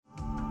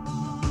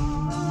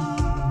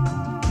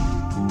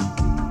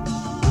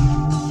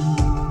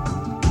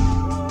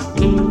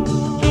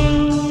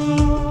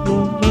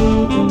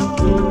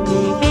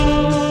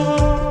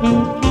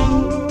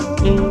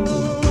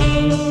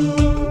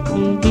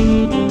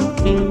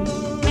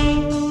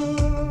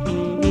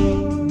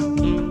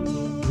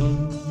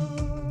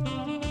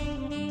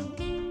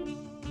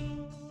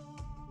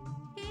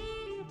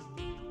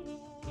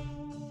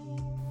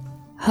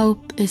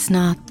is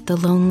not the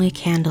lonely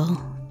candle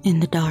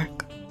in the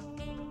dark.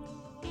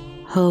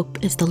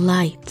 Hope is the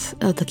light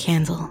of the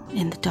candle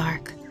in the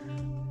dark.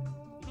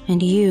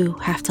 And you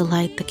have to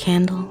light the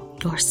candle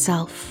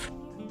yourself.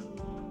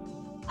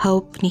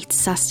 Hope needs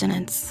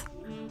sustenance.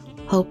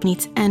 Hope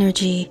needs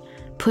energy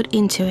put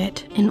into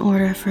it in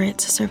order for it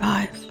to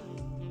survive.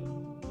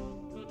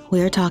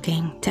 We're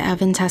talking to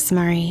Evan, Tess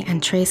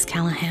and Trace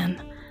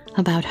Callahan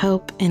about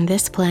hope in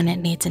This Planet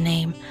Needs a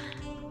Name,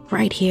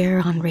 right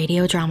here on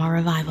Radio Drama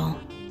Revival.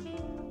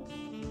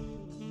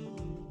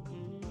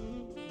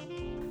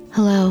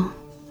 Hello,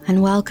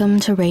 and welcome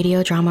to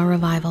Radio Drama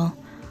Revival,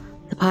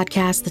 the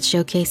podcast that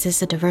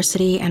showcases the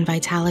diversity and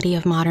vitality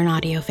of modern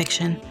audio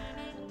fiction.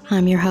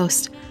 I'm your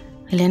host,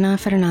 Elena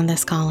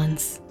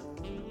Fernandez-Collins.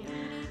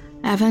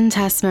 Evan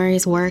Tess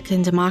work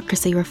in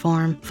democracy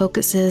reform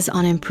focuses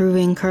on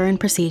improving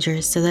current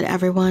procedures so that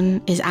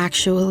everyone is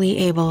actually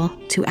able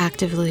to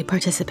actively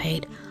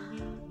participate.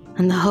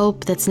 And the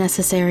hope that's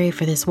necessary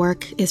for this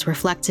work is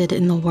reflected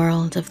in the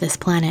world of This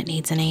Planet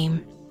Needs a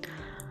Name.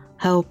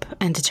 Hope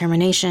and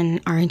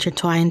determination are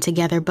intertwined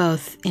together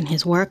both in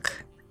his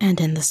work and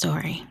in the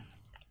story.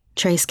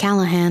 Trace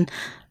Callahan,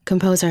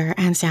 composer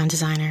and sound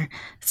designer,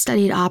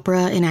 studied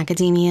opera in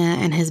academia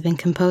and has been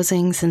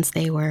composing since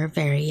they were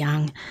very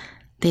young.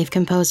 They've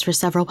composed for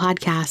several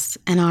podcasts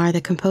and are the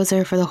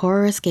composer for the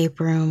horror escape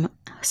room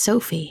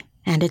Sophie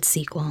and its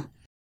sequel.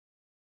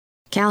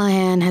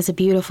 Callahan has a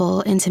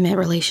beautiful, intimate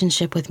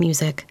relationship with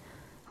music,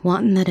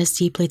 one that is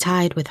deeply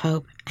tied with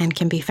hope and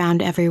can be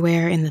found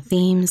everywhere in the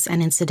themes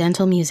and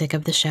incidental music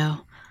of the show.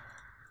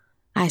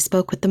 I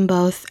spoke with them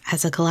both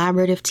as a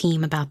collaborative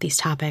team about these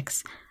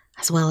topics,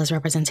 as well as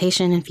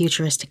representation in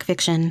futuristic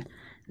fiction,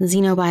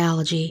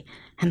 xenobiology,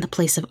 and the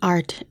place of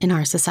art in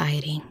our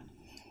society.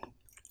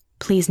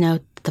 Please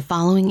note that the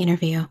following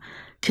interview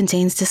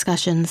contains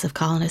discussions of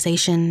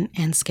colonization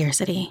and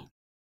scarcity.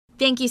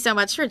 Thank you so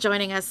much for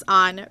joining us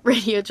on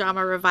Radio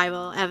Drama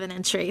Revival, Evan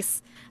and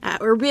Trace.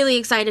 We're really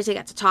excited to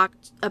get to talk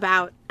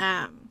about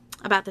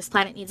This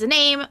Planet Needs a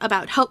Name,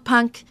 about Hope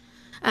Punk,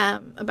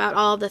 about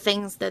all the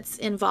things that's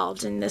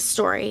involved in this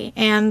story,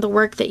 and the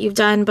work that you've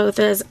done both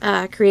as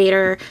a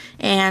creator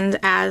and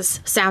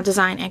as sound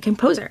design and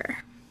composer.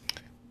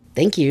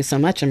 Thank you so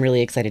much. I'm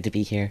really excited to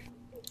be here.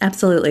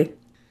 Absolutely.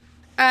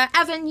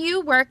 Evan,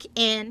 you work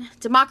in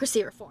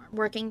democracy reform,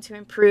 working to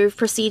improve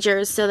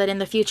procedures so that in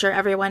the future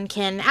everyone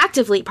can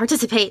actively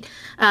participate,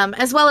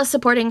 as well as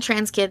supporting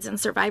trans kids and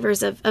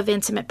survivors of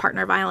intimate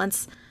partner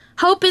violence.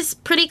 Hope is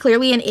pretty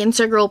clearly an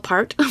integral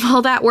part of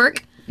all that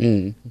work.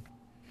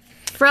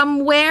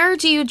 From where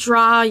do you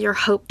draw your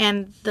hope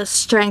and the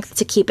strength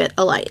to keep it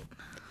alight?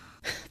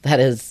 That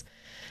is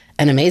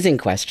an amazing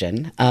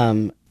question.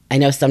 I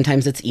know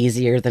sometimes it's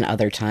easier than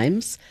other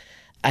times.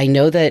 I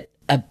know that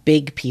a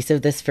big piece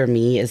of this for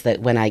me is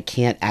that when I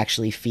can't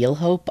actually feel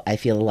hope, I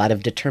feel a lot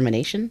of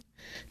determination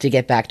to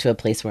get back to a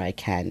place where I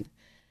can.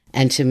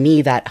 And to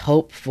me, that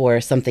hope for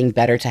something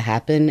better to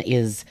happen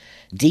is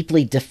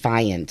deeply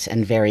defiant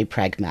and very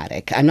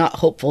pragmatic. I'm not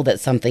hopeful that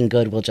something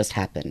good will just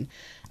happen.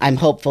 I'm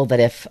hopeful that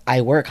if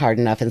I work hard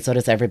enough, and so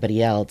does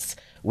everybody else,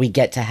 we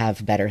get to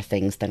have better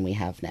things than we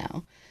have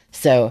now.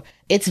 So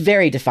it's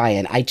very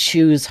defiant. I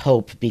choose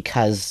hope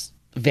because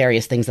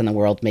various things in the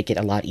world make it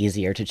a lot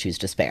easier to choose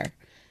despair.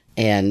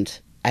 And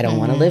I don't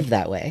want to live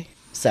that way.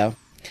 So,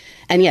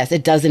 and yes,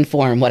 it does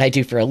inform what I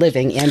do for a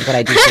living and what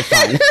I do for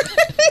fun.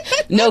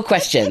 No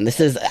question. This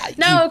is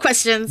no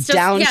questions. Just,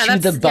 down to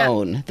the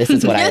bone. Yeah. This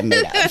is what I am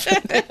made of.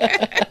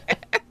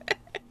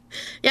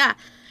 Yeah.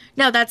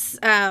 No, that's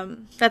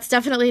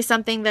definitely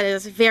something that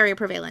is very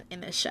prevalent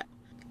in this show.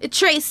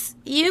 Trace,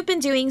 you've been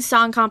doing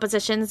song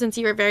composition since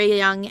you were very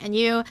young, and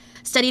you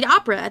studied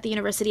opera at the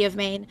University of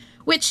Maine,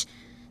 which,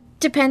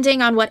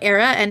 depending on what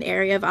era and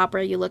area of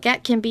opera you look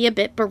at, can be a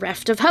bit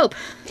bereft of hope.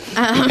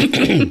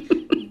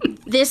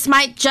 This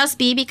might just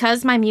be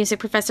because my music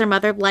professor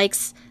mother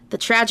likes the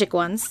tragic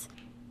ones.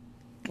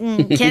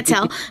 Can't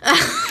tell.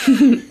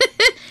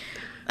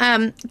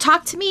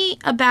 Talk to me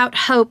about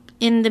hope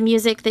in the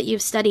music that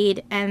you've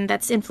studied and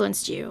that's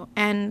influenced you,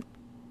 and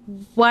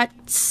what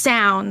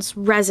sounds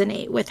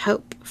resonate with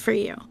hope for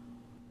you.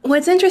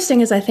 What's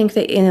interesting is I think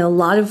that in a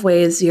lot of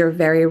ways you're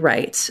very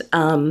right.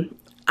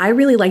 I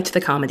really liked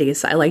the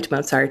comedies. I liked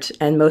Mozart,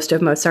 and most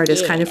of Mozart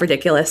is kind of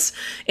ridiculous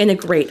in a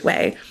great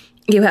way.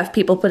 You have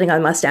people putting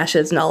on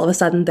mustaches, and all of a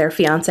sudden their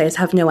fiancés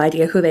have no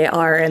idea who they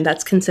are, and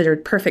that's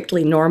considered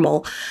perfectly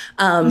normal.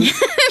 And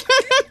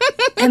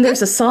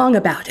there's a song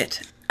about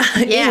it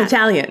in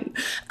Italian.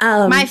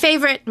 My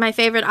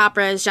favorite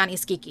opera is Gianni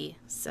Schicchi.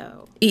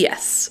 So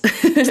yes,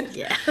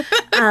 yeah.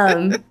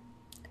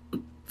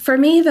 For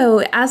me,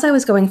 though, as I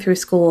was going through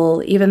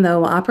school, even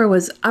though opera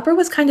was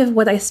kind of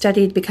what I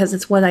studied because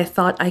it's what I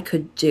thought I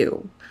could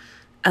do.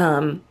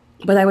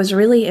 But I was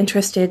really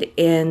interested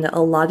in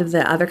a lot of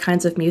the other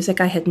kinds of music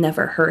I had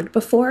never heard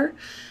before.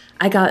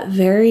 I got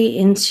very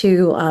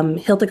into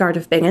Hildegard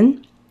of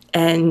Bingen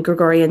and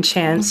Gregorian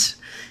chant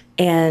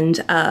and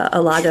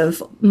a lot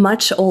of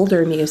much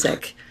older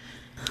music.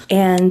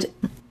 And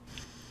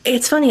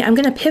It's funny, I'm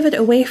going to pivot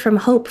away from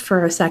hope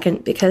for a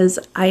second because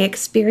I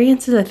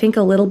experience it, I think,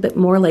 a little bit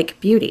more like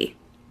beauty.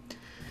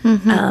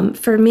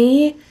 For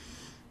me,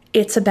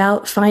 it's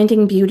about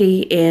finding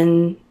beauty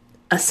in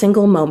a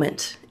single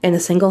moment, in a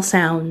single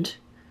sound.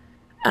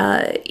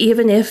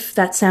 Even if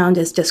that sound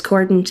is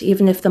discordant,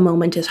 even if the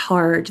moment is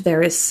hard,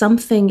 there is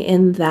something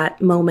in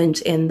that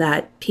moment, in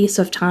that piece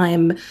of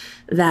time,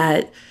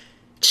 that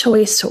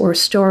choice or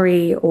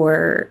story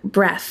or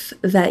breath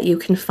that you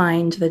can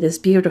find that is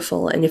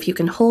beautiful. And if you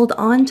can hold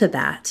on to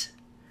that,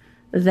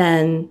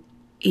 then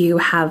you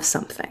have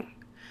something.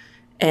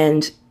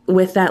 And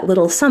with that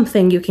little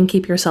something, you can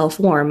keep yourself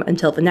warm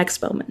until the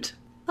next moment.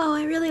 Oh,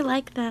 I really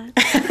like that.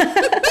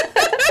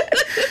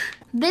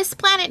 This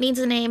Planet Needs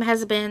a Name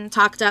has been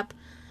talked up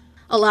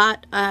a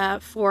lot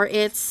for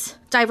its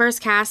diverse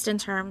cast in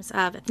terms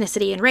of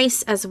ethnicity and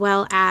race, as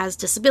well as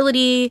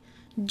disability,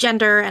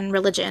 gender, and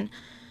religion.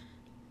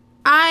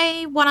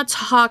 I want to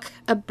talk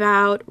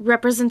about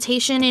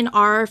representation in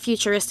our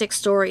futuristic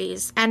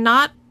stories, and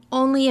not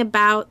only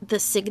about the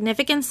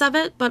significance of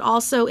it, but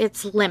also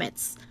its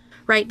limits,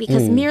 right?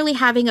 Because merely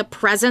having a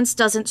presence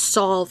doesn't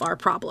solve our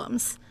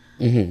problems.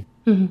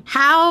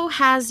 How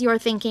has your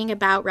thinking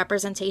about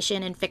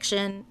representation in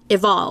fiction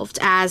evolved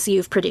as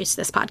you've produced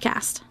this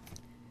podcast?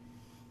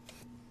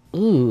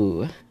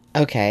 Ooh,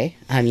 okay.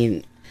 I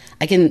mean,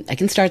 I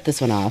can start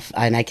this one off,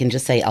 and I can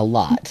just say a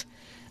lot.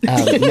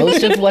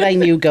 Most of what I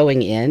knew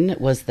going in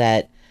was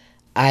that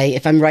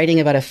if I'm writing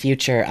about a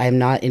future, I'm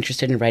not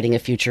interested in writing a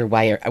future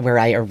where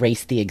I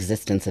erase the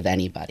existence of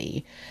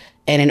anybody.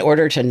 And in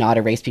order to not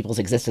erase people's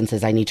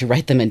existences, I need to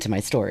write them into my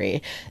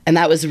story. And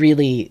that was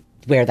really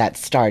where that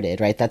started,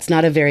 right? That's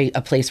not a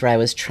place where I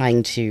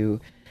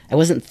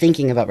wasn't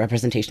thinking about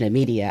representation in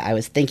media. I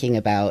was thinking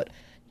about,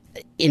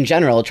 in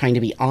general, trying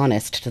to be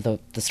honest to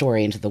the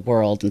story and to the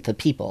world and to the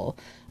people.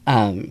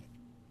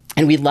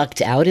 And we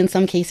lucked out in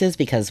some cases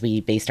because we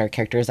based our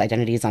characters'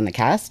 identities on the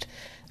cast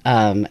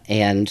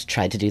and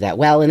tried to do that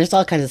well. And there's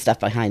all kinds of stuff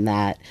behind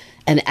that.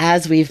 And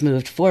as we've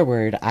moved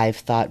forward, I've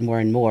thought more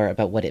and more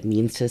about what it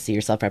means to see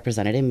yourself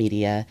represented in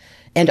media,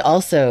 and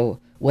also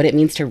what it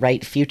means to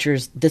write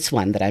futures. This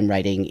one that I'm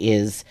writing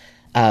is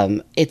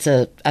it's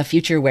a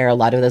future where a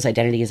lot of those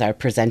identities are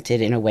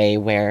presented in a way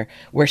where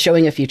we're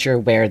showing a future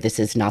where this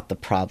is not the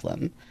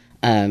problem.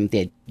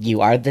 That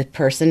you are the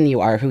person,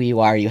 you are who you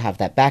are, you have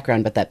that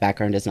background, but that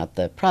background is not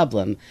the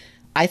problem.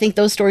 I think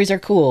those stories are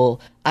cool.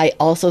 I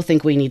also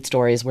think we need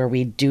stories where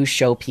we do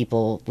show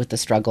people with the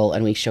struggle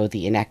and we show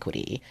the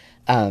inequity.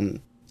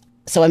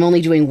 So I'm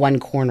only doing one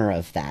corner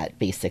of that,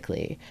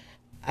 basically.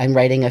 I'm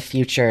writing a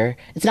future.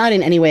 It's not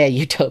in any way a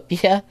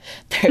utopia.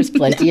 There's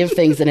plenty of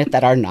things in it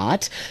that are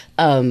not.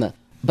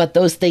 But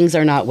those things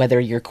are not whether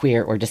you're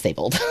queer or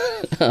disabled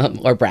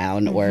or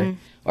brown or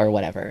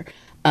whatever.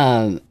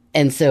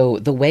 And so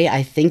the way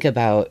I think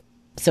about,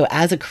 so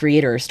as a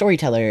creator or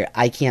storyteller,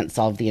 I can't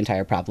solve the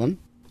entire problem,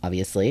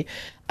 obviously.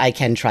 I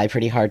can try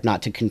pretty hard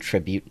not to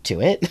contribute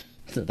to it.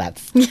 So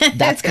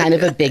that's kind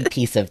of a big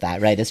piece of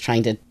that, right? Is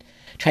trying to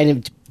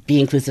be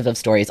inclusive of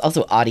stories.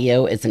 Also,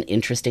 audio is an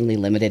interestingly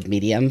limited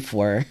medium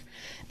for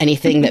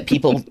anything that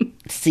people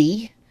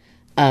see.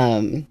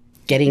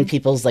 Getting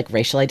people's like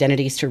racial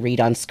identities to read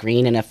on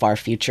screen in a far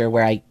future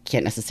where I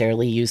can't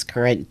necessarily use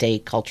current day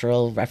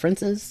cultural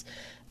references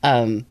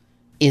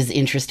is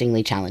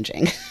interestingly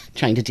challenging.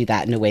 Trying to do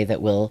that in a way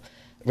that will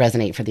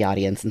resonate for the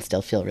audience and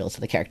still feel real to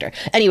the character.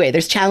 Anyway,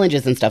 there's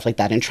challenges and stuff like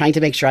that, and trying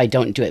to make sure I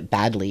don't do it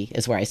badly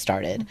is where I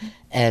started.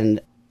 And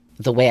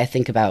the way I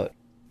think about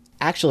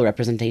actual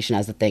representation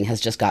as a thing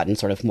has just gotten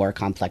sort of more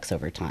complex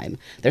over time.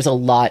 There's a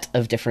lot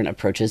of different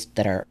approaches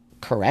that are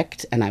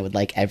correct, and I would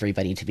like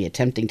everybody to be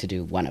attempting to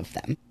do one of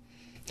them.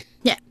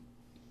 Yeah,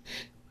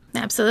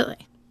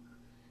 absolutely.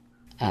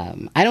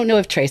 I don't know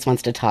if Trace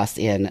wants to toss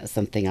in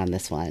something on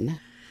this one,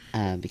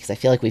 because I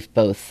feel like we've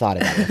both thought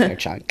about it a fair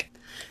chunk.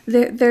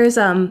 There's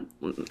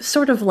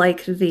sort of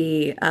like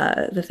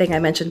the thing I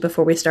mentioned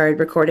before we started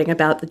recording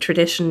about the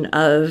tradition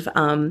of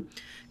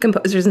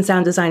composers and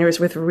sound designers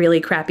with really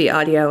crappy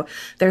audio.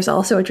 There's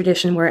also a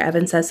tradition where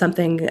Evan says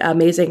something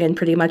amazing and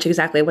pretty much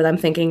exactly what I'm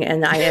thinking,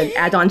 and I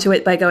add on to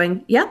it by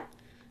going, "Yep,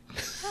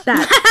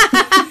 that."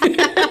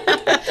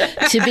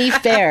 To be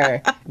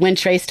fair, when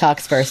Trace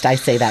talks first, I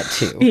say that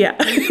too. Yeah.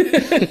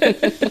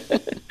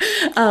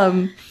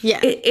 Yeah.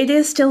 It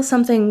is still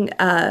something.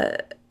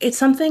 It's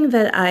something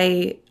that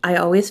I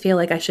always feel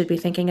like I should be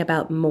thinking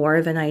about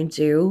more than I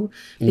do,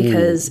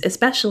 because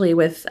especially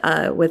with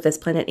This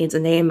Planet Needs a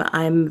Name,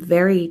 I'm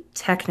very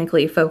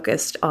technically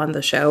focused on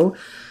the show.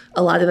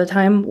 A lot of the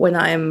time when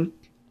I'm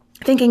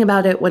thinking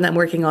about it, when I'm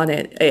working on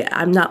it,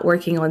 I'm not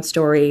working on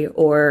story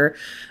or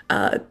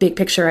big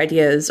picture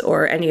ideas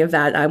or any of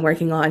that. I'm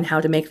working on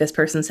how to make this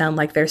person sound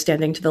like they're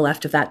standing to the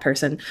left of that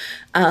person.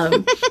 But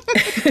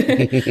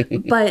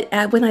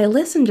when I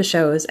listen to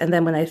shows and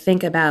then when I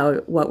think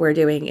about what we're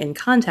doing in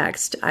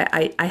context,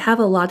 I have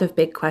a lot of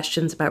big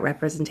questions about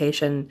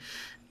representation.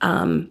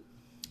 I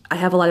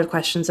have a lot of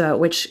questions about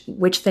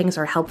which things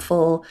are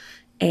helpful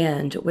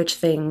and which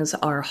things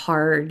are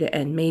hard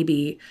and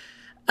maybe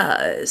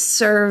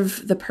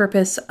serve the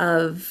purpose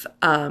of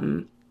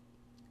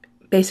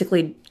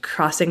basically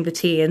crossing the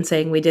T and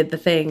saying we did the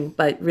thing,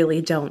 but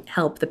really don't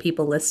help the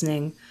people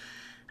listening.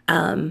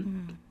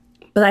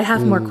 But I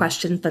have more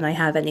questions than I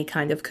have any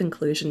kind of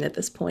conclusion at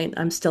this point.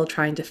 I'm still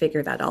trying to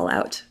figure that all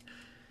out.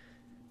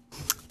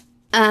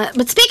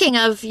 But speaking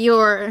of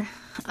your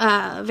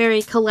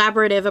very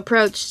collaborative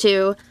approach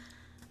to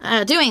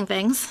doing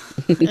things,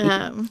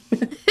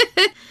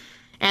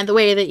 and the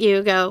way that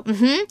you go,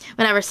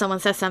 whenever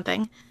someone says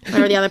something,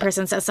 whenever the other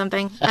person says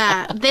something,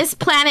 this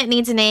Planet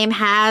Needs a Name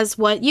has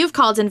what you've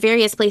called in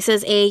various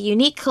places a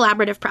unique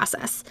collaborative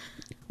process.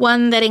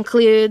 One that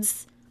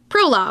includes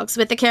prologues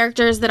with the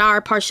characters that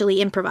are partially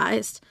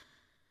improvised.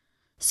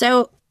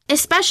 So,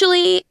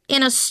 especially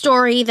in a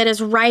story that is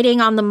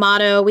riding on the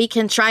motto, we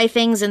can try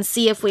things and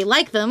see if we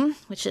like them,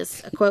 which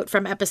is a quote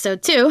from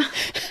episode 2.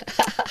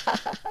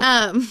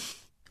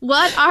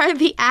 What are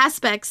the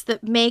aspects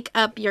that make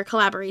up your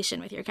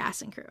collaboration with your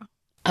cast and crew?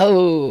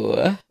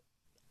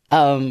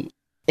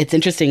 It's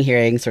interesting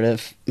hearing sort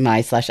of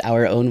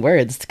my/our own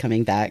words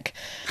coming back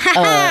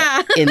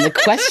in the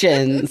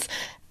questions.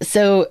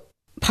 So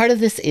part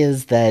of this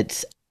is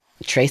that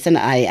Trace and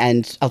I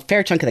and a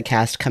fair chunk of the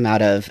cast come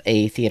out of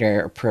a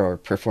theater or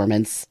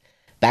performance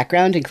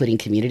background, including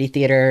community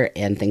theater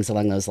and things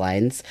along those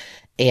lines.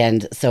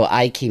 And so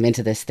I came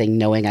into this thing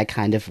knowing I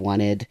kind of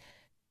wanted,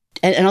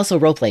 and also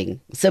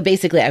role-playing. So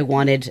basically I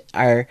wanted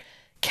our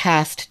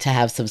cast to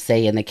have some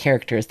say in the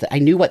characters. That I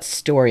knew what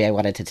story I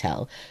wanted to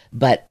tell,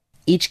 but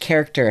each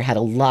character had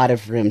a lot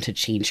of room to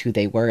change who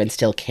they were and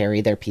still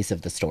carry their piece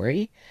of the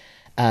story.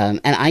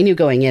 And I knew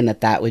going in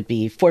that would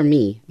be, for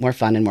me, more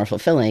fun and more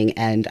fulfilling.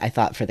 And I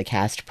thought for the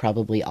cast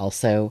probably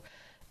also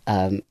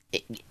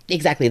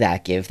exactly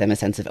that, give them a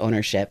sense of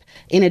ownership.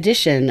 In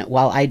addition,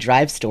 while I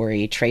drive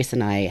story, Trace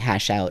and I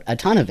hash out a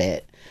ton of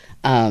it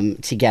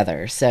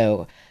together.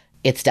 So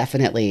it's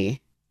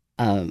definitely,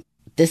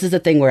 this is a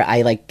thing where I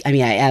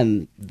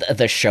am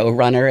the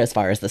showrunner as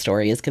far as the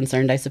story is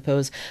concerned, I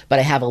suppose. But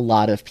I have a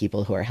lot of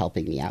people who are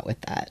helping me out with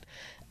that.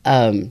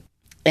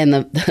 And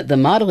the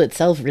model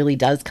itself really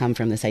does come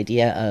from this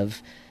idea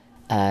of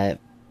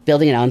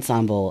building an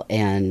ensemble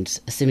and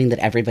assuming that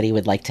everybody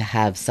would like to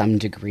have some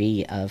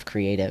degree of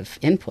creative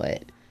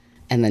input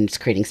and then just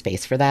creating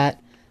space for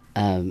that.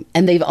 And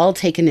they've all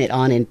taken it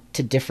on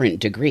into different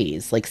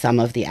degrees. Like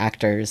some of the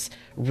actors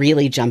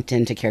really jumped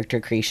into character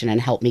creation and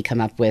helped me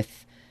come up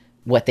with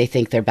what they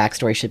think their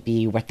backstory should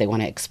be, what they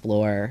want to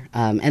explore.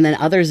 And then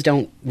others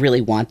don't really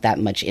want that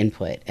much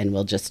input and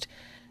will just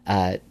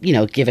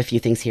give a few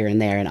things here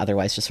and there and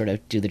otherwise just sort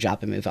of do the job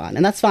and move on.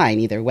 And that's fine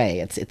either way.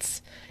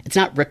 It's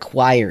not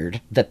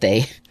required that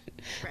they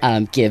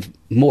give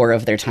more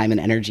of their time and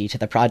energy to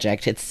the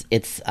project. It's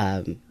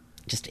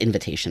just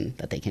invitation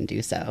that they can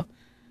do so.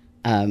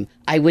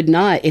 I would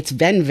not, it's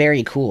been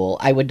very cool.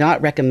 I would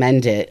not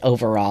recommend it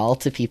overall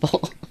to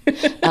people.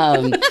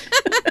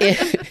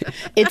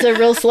 It's a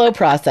real slow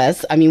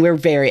process. I mean,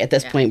 at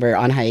this point, we're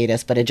on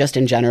hiatus, but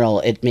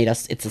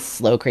it's a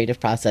slow creative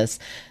process.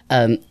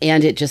 And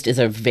it just is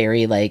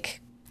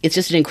it's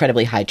just an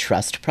incredibly high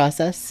trust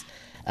process.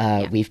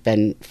 We've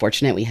been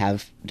fortunate. We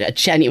have a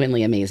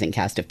genuinely amazing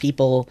cast of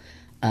people,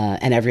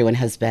 and everyone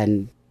has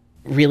been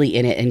really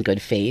in it in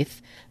good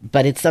faith.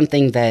 But it's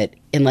something that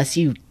unless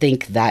you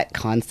think that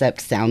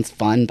concept sounds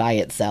fun by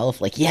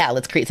itself, like, yeah,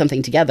 let's create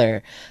something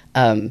together.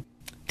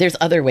 There's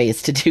other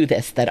ways to do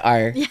this that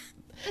are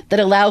that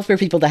allow for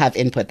people to have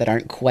input that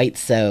aren't quite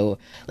so,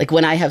 like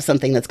when I have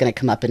something that's going to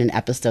come up in an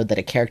episode that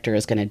a character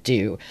is going to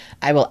do,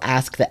 I will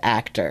ask the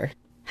actor,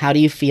 how do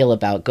you feel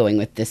about going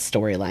with this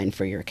storyline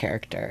for your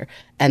character?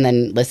 And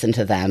then listen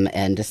to them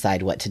and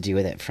decide what to do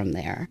with it from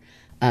there.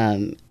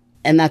 And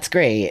that's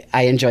great.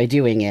 I enjoy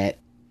doing it.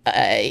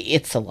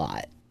 It's a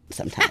lot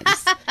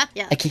sometimes.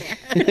 Yeah,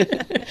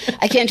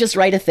 I can't just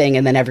write a thing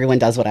and then everyone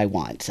does what I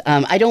want.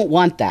 I don't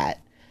want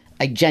that.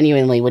 I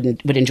genuinely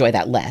would enjoy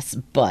that less,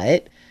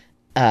 but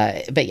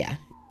yeah,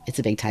 it's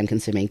a big time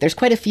consuming. There's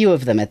quite a few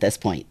of them at this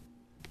point.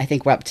 I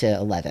think we're up to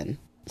 11.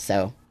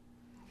 So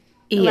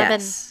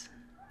 11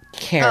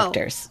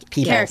 characters,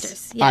 people,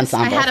 yes.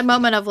 ensemble. I had a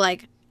moment of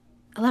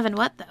 11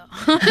 what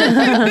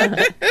though?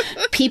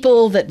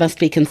 People that must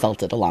be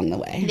consulted along the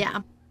way.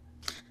 Yeah.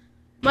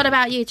 What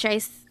about you,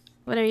 Trace?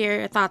 What are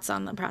your thoughts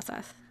on the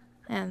process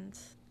and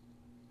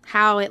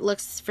how it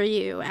looks for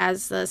you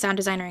as the sound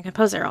designer and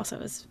composer? Also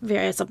is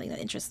something that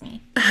interests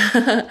me.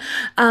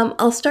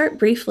 I'll start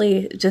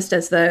briefly just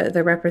as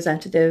the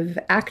representative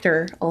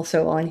actor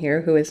also on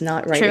here who is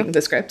not writing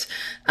the script.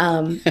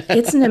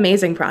 It's an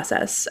amazing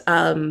process.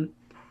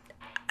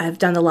 I've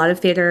done a lot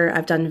of theater.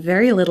 I've done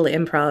very little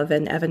improv,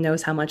 and Evan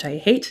knows how much I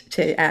hate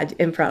to add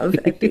improv.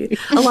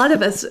 A lot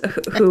of us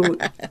who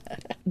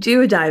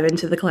do dive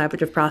into the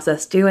collaborative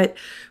process do it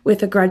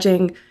with a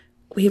grudging,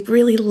 we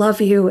really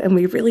love you and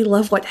we really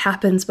love what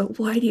happens, but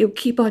why do you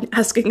keep on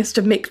asking us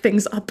to make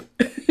things up?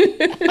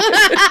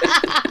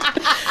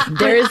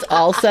 There is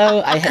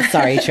also,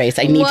 sorry, Trace,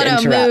 I need to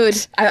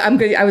interrupt. I'm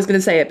good. I was going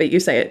to say it, but you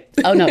say it.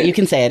 Oh, no, you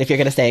can say it. If you're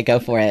going to say it, go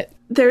for it.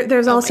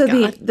 There's also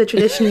God. the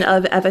tradition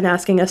of Evan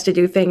asking us to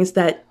do things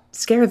that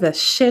scare the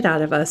shit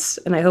out of us,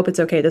 and I hope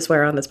it's okay to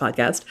swear on this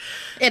podcast.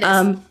 It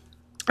is.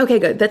 Okay,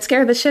 good. That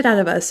scare the shit out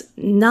of us.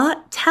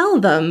 Not tell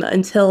them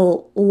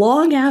until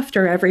long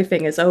after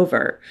everything is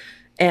over.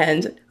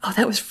 And, oh,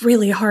 that was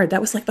really hard.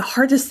 That was like the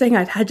hardest thing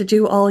I've had to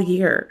do all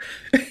year.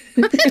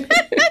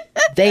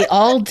 They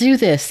all do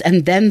this,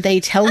 and then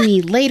they tell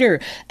me later.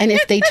 And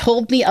if they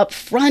told me up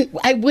front,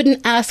 I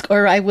wouldn't ask,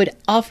 or I would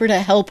offer to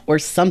help or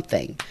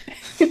something.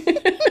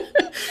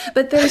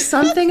 But there's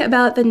something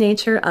about the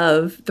nature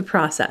of the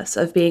process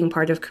of being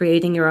part of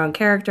creating your own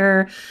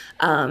character,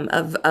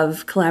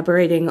 of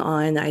collaborating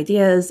on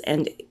ideas,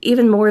 and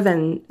even more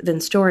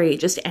than story,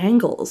 just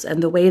angles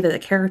and the way that a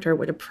character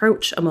would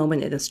approach a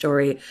moment in a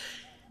story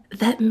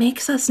that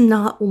makes us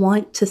not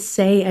want to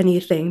say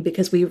anything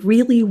because we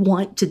really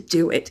want to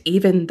do it,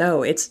 even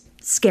though it's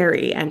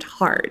scary and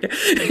hard.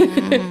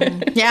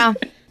 Yeah,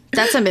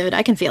 that's a mood.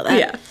 I can feel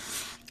that.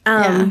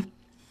 Yeah.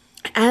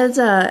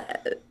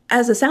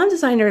 As a sound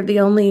designer,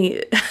 the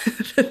only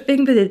the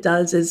thing that it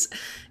does is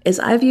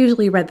I've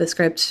usually read the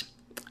script,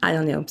 I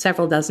don't know,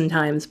 several dozen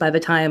times by the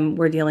time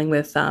we're dealing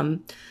with,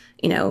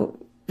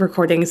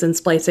 recordings and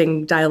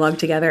splicing dialogue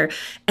together.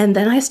 And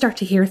then I start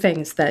to hear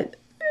things that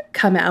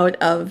come out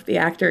of the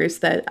actors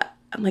that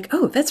I'm like,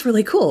 oh, that's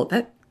really cool.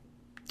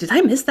 Did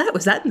I miss that?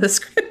 Was that in the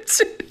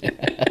script?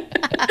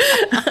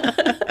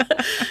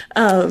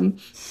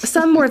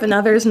 Some more than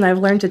others, and I've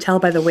learned to tell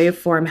by the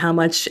waveform how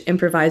much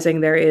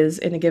improvising there is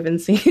in a given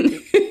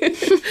scene.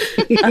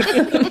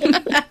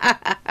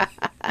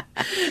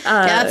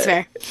 That's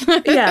fair.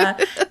 Yeah.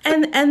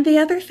 And the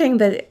other thing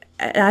that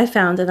I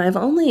found, and I've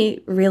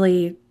only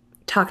really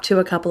talked to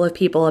a couple of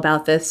people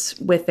about this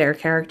with their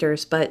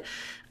characters, but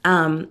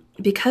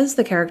because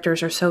the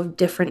characters are so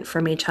different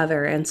from each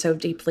other and so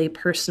deeply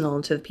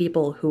personal to the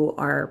people who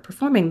are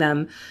performing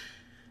them,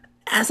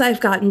 as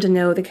I've gotten to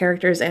know the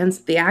characters and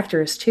the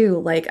actors too,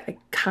 like I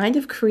kind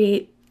of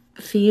create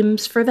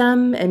themes for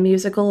them and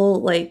musical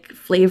like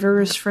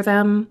flavors for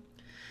them.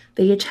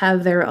 They each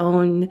have their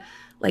own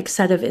like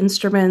set of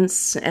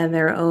instruments and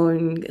their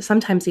own,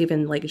 sometimes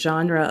even like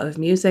genre of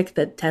music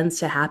that tends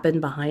to happen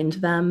behind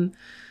them.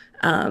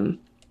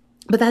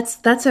 But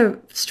that's a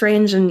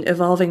strange and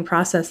evolving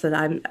process that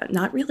I'm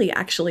not really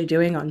actually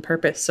doing on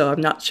purpose, so I'm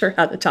not sure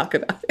how to talk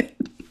about it.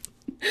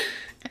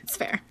 That's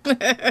fair.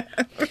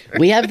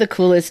 We have the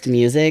coolest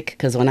music,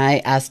 because when I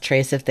asked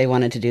Trace if they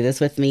wanted to do this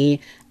with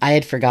me, I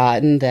had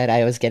forgotten that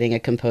I was getting a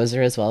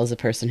composer as well as a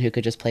person who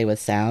could just play with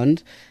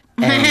sound,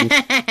 and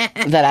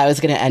that I was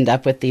going to end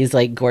up with these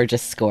like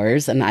gorgeous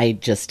scores, and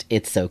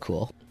it's so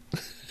cool.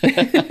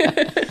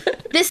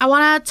 I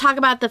want to talk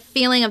about the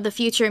feeling of the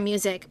future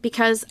music,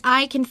 because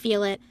I can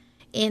feel it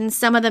in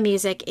some of the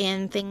music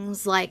in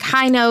things like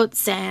high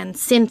notes and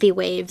synthy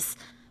waves.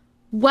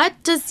 What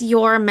does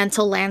your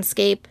mental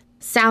landscape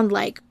sound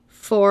like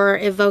for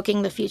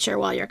evoking the future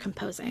while you're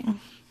composing?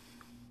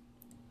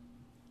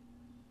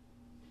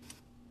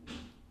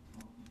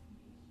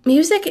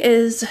 Music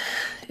is,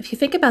 if you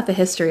think about the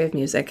history of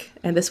music,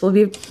 and this will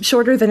be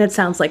shorter than it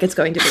sounds like it's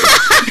going to be.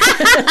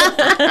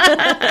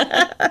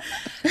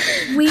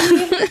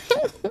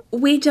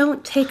 We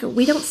don't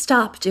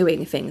stop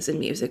doing things in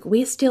music.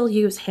 We still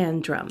use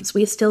hand drums.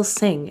 We still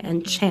sing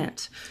and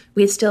chant.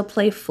 We still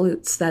play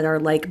flutes that are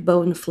like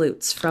bone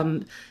flutes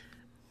from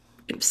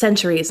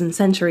centuries and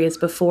centuries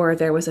before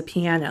there was a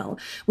piano.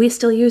 We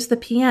still use the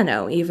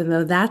piano, even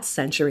though that's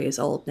centuries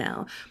old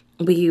now.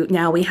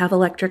 Now we have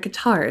electric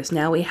guitars.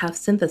 Now we have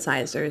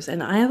synthesizers.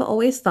 And I have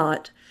always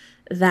thought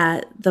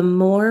that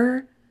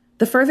the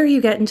further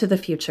you get into the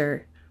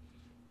future,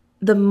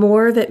 the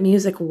more that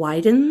music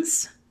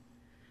widens,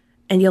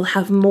 and you'll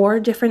have more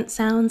different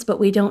sounds, but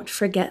we don't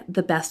forget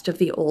the best of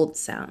the old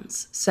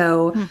sounds.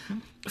 So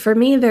for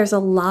me, there's a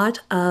lot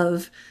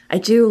of, I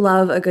do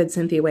love a good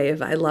synthy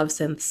wave. I love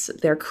synths.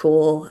 They're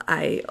cool.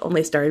 I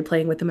only started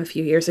playing with them a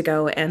few years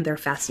ago, and they're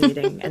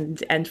fascinating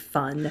and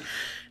fun.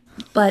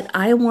 But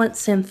I want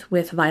synth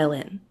with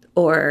violin,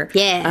 or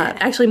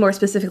actually more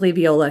specifically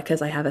viola,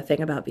 because I have a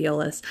thing about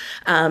violas.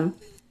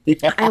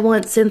 I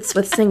want synths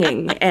with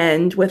singing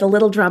and with a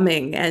little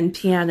drumming and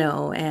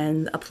piano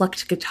and a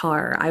plucked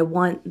guitar. I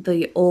want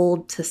the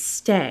old to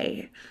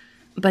stay,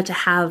 but to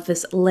have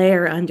this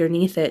layer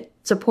underneath it,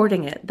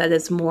 supporting it, that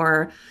is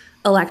more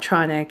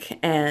electronic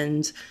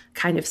and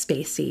kind of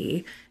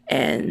spacey.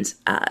 And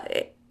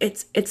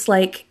it's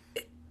like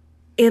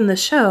in the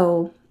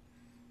show,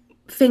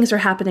 things are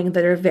happening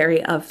that are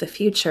very of the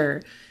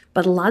future,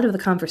 but a lot of the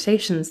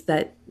conversations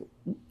that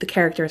the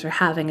characters are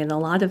having and a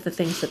lot of the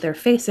things that they're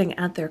facing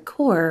at their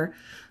core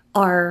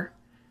are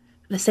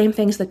the same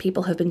things that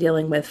people have been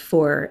dealing with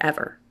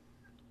forever.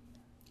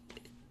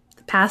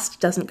 The past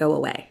doesn't go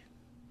away.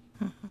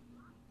 Mm-hmm.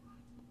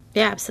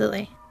 Yeah,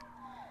 absolutely.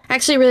 I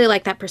actually really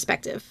like that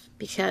perspective,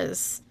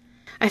 because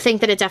I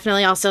think that it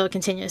definitely also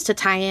continues to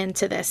tie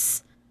into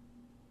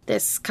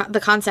the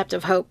concept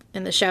of hope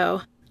in the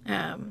show.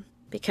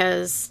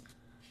 Because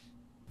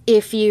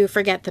if you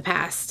forget the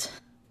past,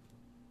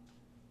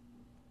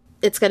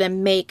 it's going to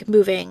make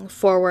moving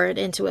forward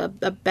into a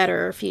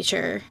better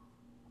future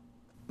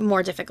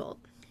more difficult.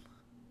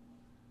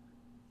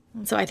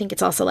 And so I think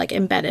it's also like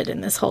embedded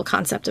in this whole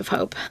concept of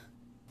hope.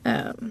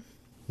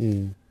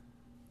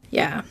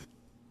 Yeah.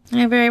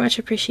 I very much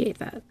appreciate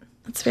that.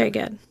 That's very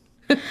good.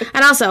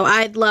 And also,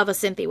 I'd love a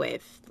synthy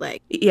wave.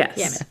 Like,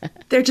 yes,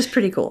 they're just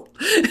pretty cool.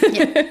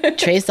 Yeah.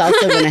 Trace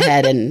also went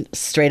ahead and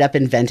straight up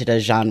invented a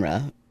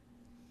genre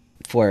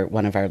for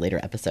one of our later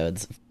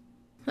episodes.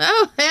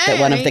 Oh, hey, that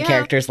one of the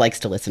characters likes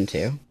to listen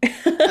to.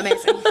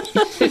 Amazing.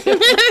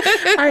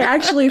 I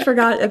actually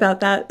forgot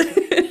about that,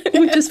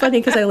 which is funny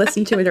because I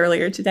listened to it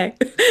earlier today.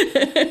 It's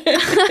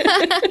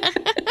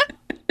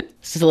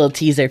just a little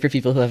teaser for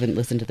people who haven't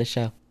listened to the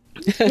show.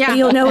 Yeah,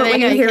 You'll know it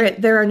when you hear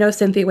it. There are no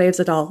synthy waves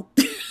at all.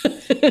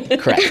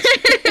 Correct.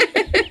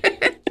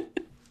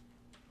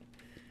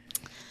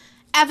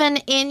 Evan,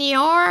 in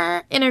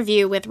your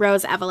interview with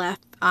Rose Eveleth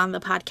on the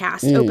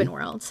podcast Open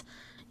World,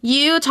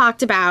 you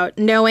talked about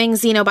knowing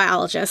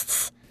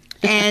xenobiologists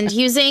and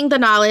using the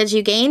knowledge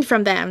you gained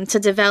from them to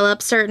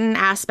develop certain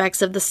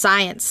aspects of the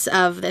science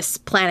of this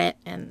planet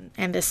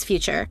and this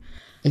future.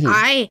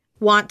 I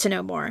want to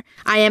know more.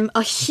 I am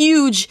a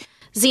huge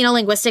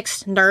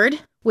xenolinguistics nerd,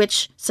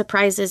 which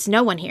surprises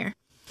no one here.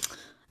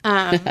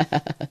 Yeah.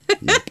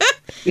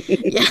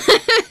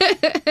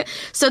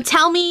 So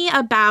tell me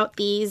about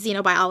the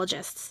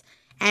xenobiologists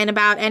and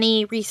about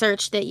any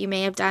research that you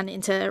may have done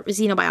into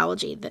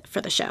xenobiology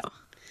for the show.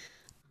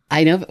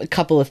 I know a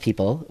couple of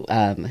people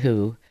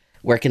who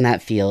work in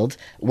that field.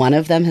 One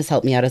of them has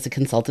helped me out as a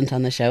consultant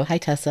on the show. Hi,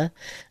 Tessa.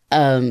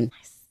 And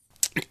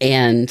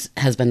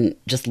has been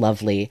just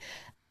lovely.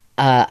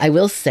 I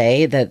will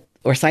say that,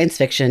 or science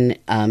fiction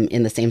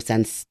in the same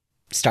sense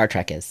Star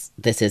Trek is.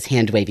 This is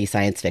hand-wavy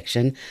science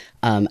fiction.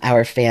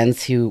 Our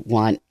fans who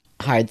want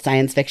hard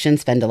science fiction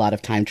spend a lot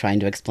of time trying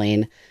to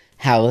explain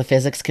how the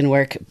physics can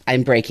work.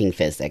 I'm breaking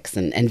physics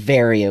and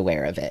very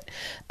aware of it.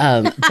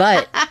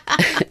 But,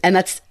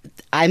 and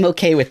I'm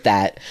okay with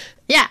that.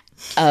 Yeah.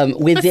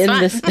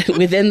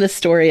 Within the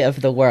story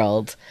of the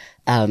world,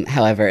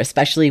 however,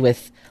 especially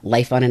with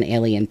life on an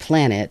alien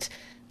planet,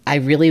 I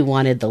really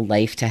wanted the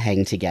life to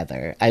hang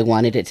together. I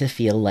wanted it to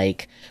feel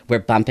like we're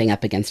bumping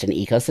up against an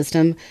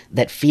ecosystem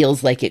that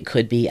feels like it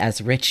could be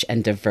as rich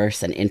and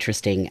diverse and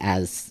interesting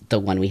as the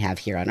one we have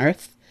here on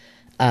Earth.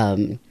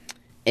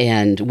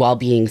 And while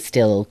being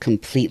still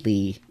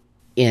completely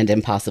and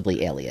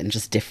impossibly alien,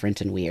 just different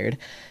and weird.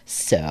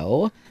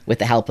 So, with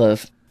the help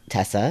of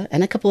Tessa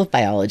and a couple of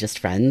biologist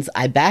friends,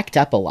 I backed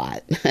up a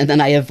lot, and then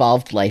I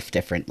evolved life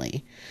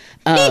differently.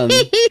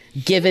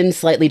 Given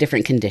slightly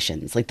different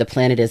conditions, like the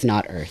planet is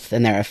not Earth,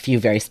 and there are a few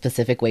very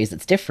specific ways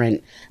it's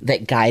different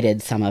that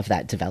guided some of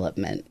that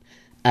development.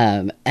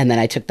 And then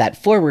I took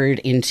that forward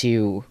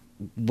into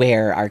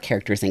where our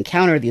characters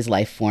encounter these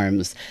life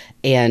forms,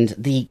 and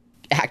the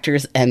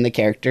actors and the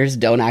characters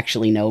don't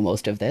actually know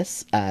most of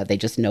this. They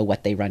just know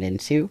what they run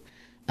into.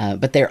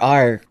 But there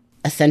are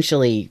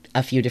essentially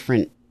a few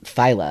different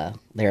phyla.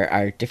 There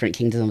are different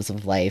kingdoms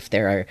of life.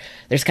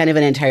 There's kind of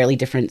an entirely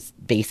different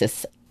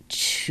basis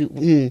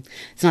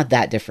it's not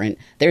that different.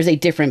 There's a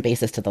different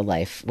basis to the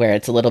life where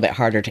it's a little bit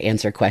harder to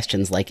answer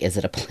questions like, is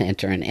it a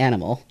plant or an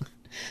animal?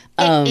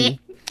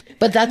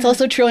 But that's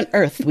also true on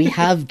Earth. We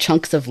have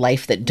chunks of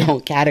life that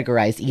don't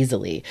categorize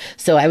easily.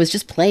 So I was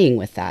just playing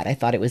with that. I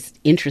thought it was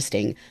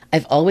interesting.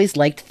 I've always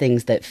liked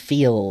things that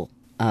feel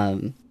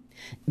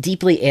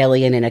deeply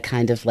alien in a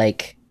kind of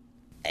like,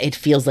 it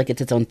feels like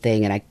it's its own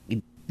thing. And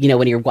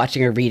when you're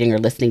watching or reading or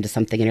listening to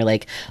something and you're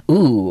like,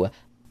 ooh,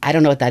 I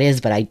don't know what that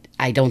is, but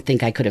I don't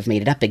think I could have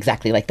made it up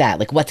exactly like that.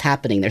 Like, what's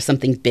happening? There's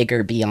something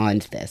bigger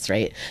beyond this,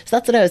 right? So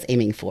that's what I was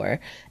aiming for.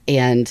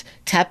 And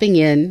tapping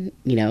in,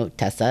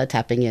 Tessa,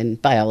 tapping in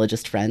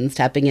biologist friends,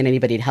 tapping in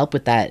anybody to help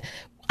with that.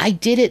 I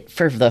did it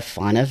for the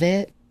fun of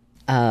it.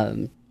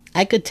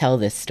 I could tell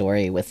this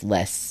story with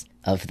less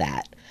of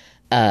that.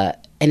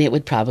 And it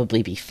would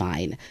probably be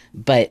fine.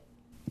 But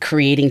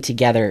creating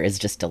together is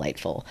just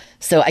delightful.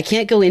 So I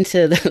can't go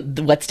into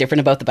what's different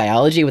about the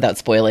biology without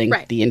spoiling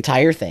the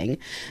entire thing.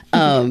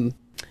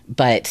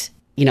 But,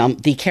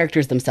 the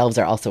characters themselves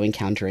are also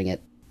encountering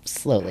it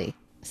slowly,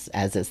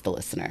 as is the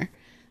listener.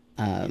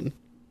 And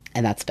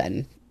that's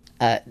been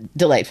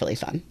delightfully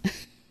fun.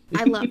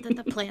 I love that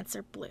the plants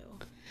are blue.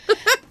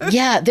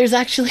 Yeah, there's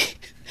actually...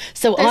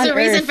 So there's on a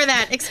reason Earth, for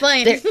that.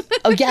 Explain. There's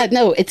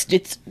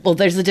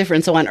a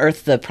difference. So on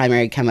Earth, the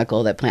primary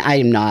chemical that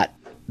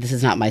this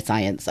is not my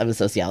science. I'm a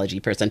sociology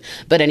person.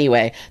 But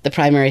anyway, the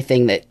primary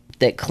thing that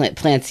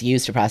plants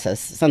use to process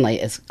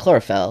sunlight is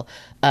chlorophyll.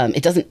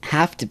 It doesn't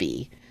have to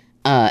be.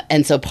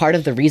 And so part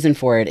of the reason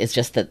for it is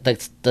just that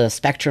the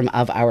spectrum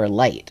of our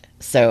light.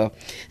 So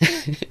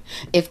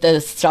if the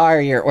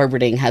star you're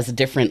orbiting has a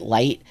different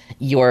light,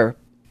 your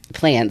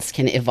plants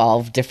can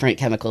evolve different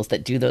chemicals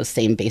that do those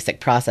same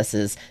basic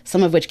processes,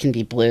 some of which can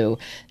be blue.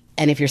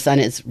 And if your sun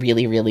is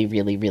really, really,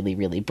 really, really,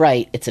 really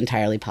bright, it's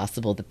entirely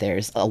possible that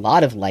there's a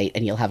lot of light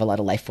and you'll have a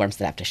lot of life forms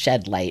that have to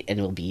shed light and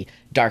it will be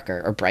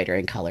darker or brighter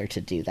in color to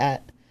do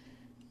that.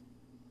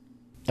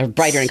 Or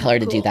brighter in So color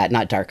to do cool. that,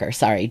 not darker.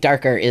 Sorry.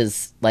 Darker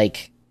is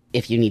like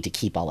if you need to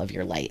keep all of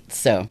your light.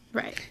 So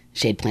Right.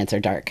 shade plants are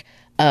dark.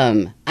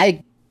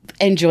 I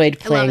enjoyed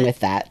playing with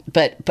that.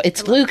 But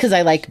it's blue because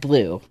I like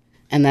blue.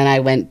 And then I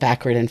went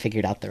backward and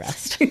figured out the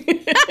rest.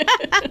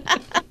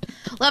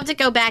 Love to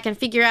go back and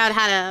figure out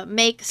how to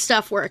make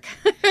stuff work.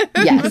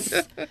 Yes.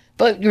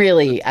 But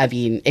really, I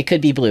mean, it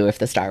could be blue if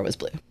the star was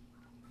blue.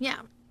 Yeah,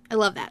 I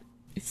love that.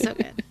 So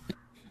good.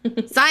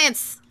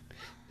 Science.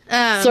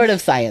 Sort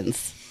of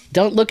science.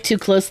 Don't look too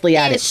closely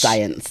at it, Ish.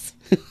 science.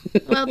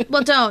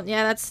 Well, don't.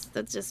 Yeah,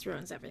 that just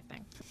ruins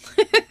everything.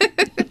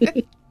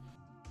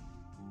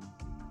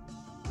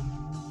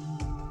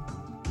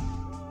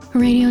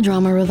 Radio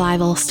Drama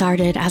Revival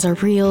started as a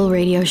real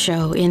radio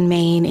show in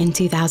Maine in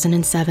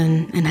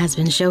 2007 and has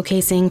been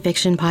showcasing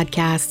fiction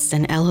podcasts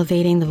and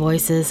elevating the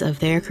voices of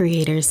their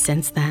creators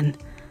since then.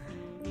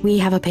 We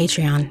have a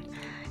Patreon,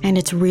 and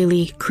it's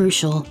really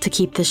crucial to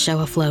keep this show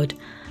afloat.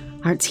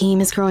 Our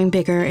team is growing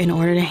bigger in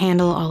order to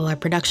handle all our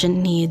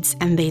production needs,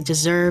 and they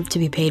deserve to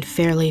be paid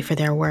fairly for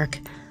their work.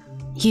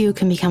 You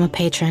can become a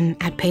patron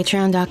at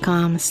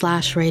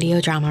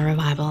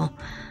patreon.com/radiodramarevival.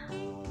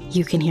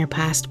 You can hear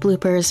past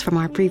bloopers from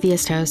our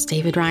previous host,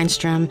 David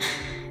Reinstrom,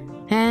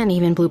 and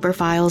even blooper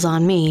files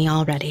on me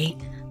already.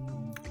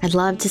 I'd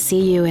love to see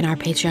you in our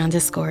Patreon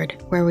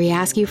Discord, where we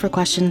ask you for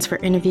questions for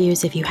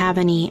interviews if you have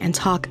any, and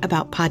talk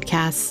about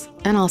podcasts,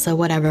 and also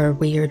whatever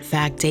weird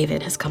fact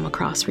David has come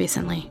across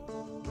recently.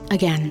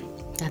 Again,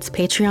 that's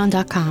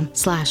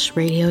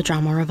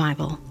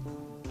patreon.com/radiodramarevival.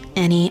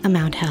 Any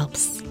amount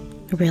helps,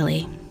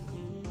 really.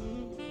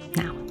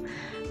 Now,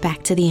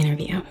 back to the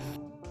interview.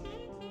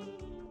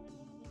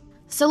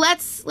 So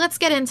let's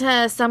get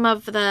into some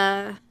of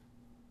the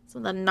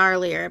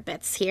gnarlier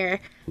bits here.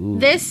 Ooh.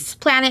 This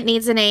Planet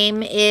Needs a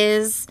Name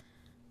is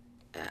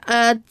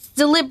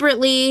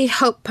deliberately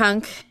hope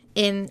punk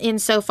in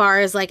so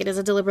far as like it is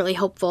a deliberately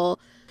hopeful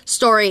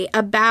story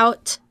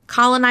about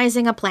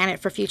colonizing a planet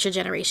for future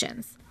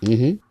generations.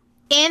 Mm-hmm.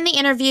 In the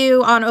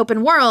interview on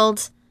Open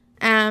World,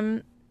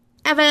 Evan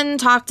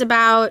talked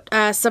about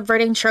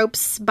subverting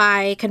tropes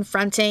by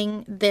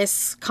confronting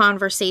this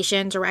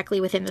conversation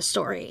directly within the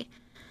story.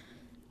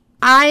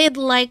 I'd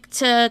like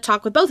to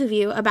talk with both of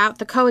you about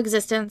the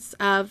coexistence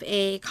of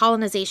a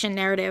colonization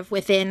narrative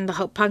within the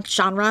hope punk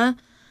genre.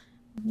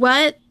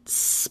 What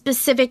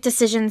specific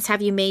decisions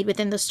have you made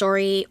within the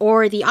story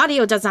or the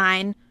audio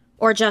design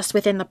or just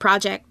within the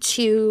project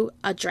to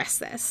address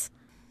this?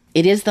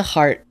 It is the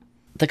heart.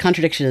 The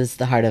contradiction is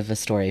the heart of a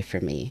story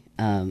for me.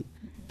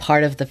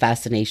 Part of the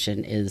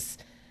fascination is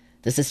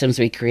the systems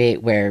we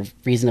create where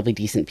reasonably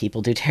decent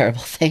people do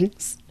terrible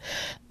things.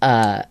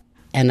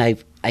 And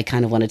I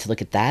kind of wanted to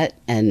look at that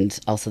and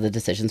also the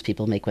decisions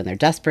people make when they're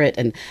desperate.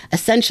 And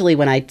essentially,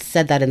 when I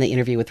said that in the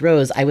interview with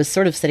Rose, I was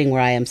sort of sitting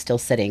where I am still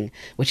sitting,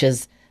 which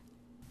is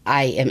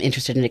I am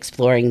interested in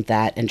exploring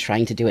that and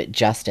trying to do it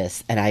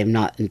justice. And I am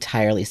not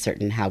entirely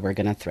certain how we're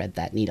going to thread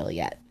that needle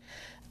yet.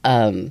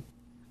 I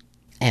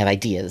have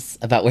ideas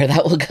about where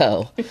that will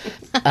go.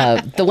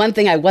 The one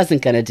thing I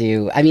wasn't going to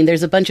do, I mean,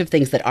 there's a bunch of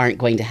things that aren't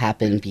going to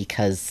happen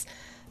because,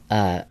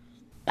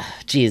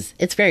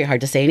 it's very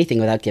hard to say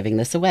anything without giving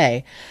this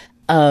away.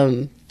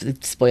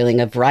 Spoiling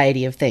a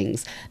variety of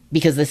things,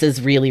 because this is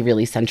really,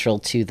 really central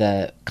to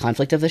the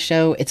conflict of the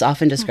show. It's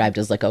often described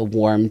as like a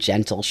warm,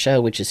 gentle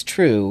show, which is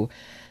true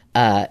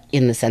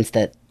in the sense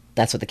that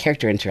that's what the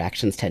character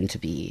interactions tend to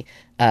be.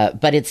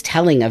 But it's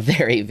telling a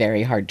very,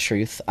 very hard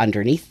truth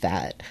underneath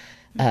that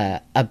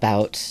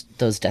about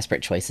those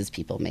desperate choices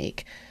people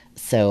make.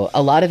 So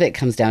a lot of it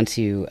comes down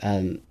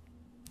to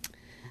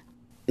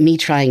me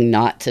trying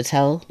not to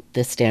tell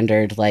this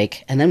standard,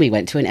 like, and then we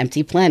went to an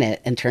empty planet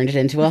and turned it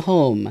into a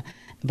home,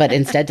 but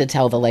instead to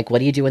tell the, like, what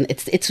do you do when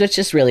it's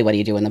just really, what do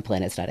you do when the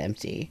planet's not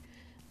empty?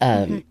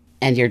 And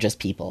you're just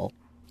people.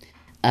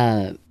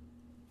 So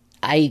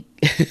I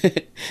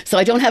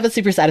don't have a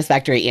super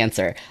satisfactory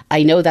answer.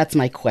 I know that's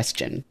my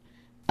question.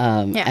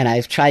 And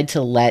I've tried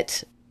to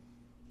let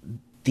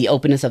the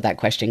openness of that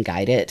question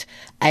guide it.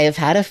 I have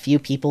had a few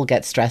people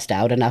get stressed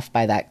out enough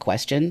by that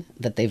question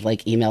that they've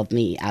like emailed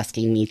me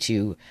asking me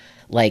to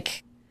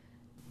like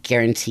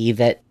guarantee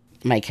that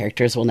my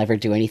characters will never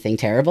do anything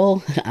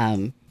terrible.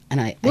 And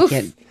I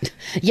can't.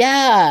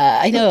 Yeah,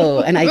 I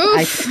know. And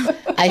I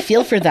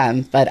feel for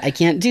them, but I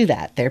can't do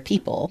that. They're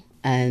people.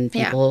 And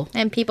people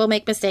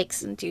make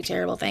mistakes and do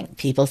terrible things.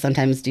 People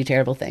sometimes do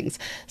terrible things.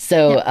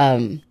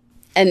 So,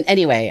 and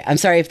anyway, I'm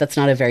sorry if that's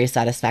not a very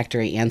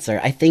satisfactory answer.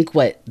 I think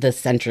what the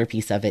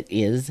centerpiece of it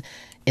is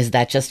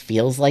that just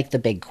feels like the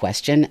big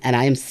question, and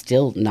I am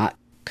still not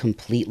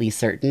completely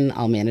certain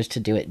I'll manage to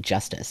do it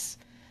justice.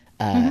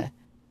 But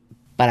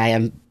I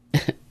am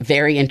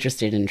very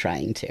interested in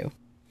trying to.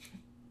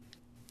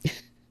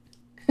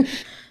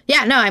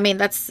 Yeah, no, I mean,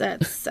 that's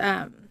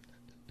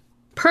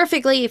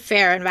perfectly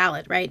fair and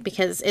valid, right?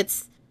 Because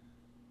it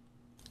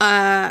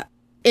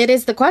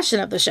is the question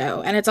of the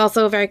show, and it's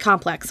also a very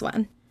complex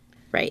one.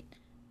 Right.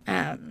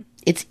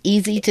 It's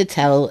easy to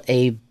tell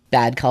a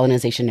bad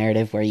colonization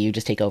narrative where you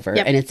just take over.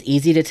 Yep. And it's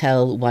easy to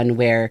tell one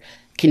where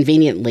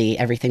conveniently,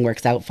 everything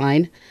works out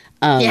fine.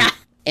 Yeah.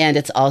 And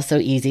it's also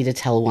easy to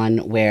tell one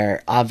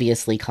where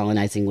obviously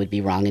colonizing would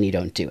be wrong and you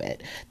don't do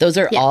it. Those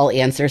are all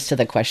answers to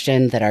the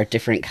question that are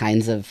different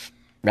kinds of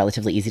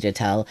relatively easy to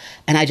tell.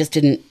 And I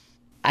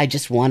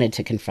just wanted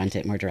to confront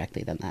it more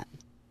directly than that.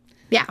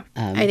 Yeah.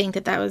 I think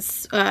that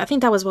was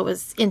what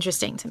was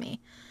interesting to me.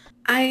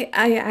 I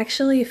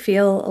actually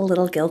feel a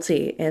little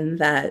guilty in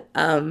that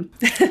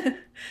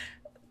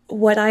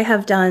what I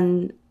have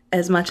done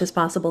as much as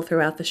possible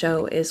throughout the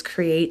show is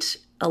create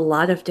a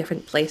lot of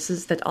different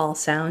places that all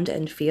sound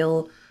and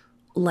feel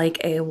like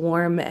a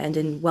warm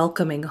and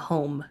welcoming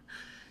home.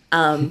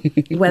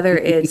 Whether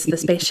it's the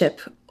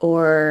spaceship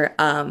or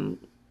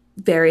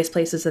various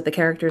places that the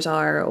characters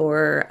are,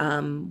 or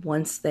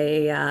once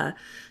they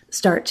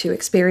start to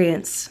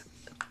experience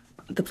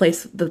the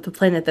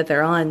planet that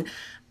they're on,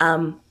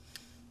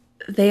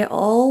 they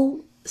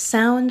all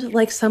sound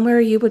like somewhere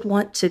you would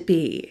want to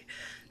be.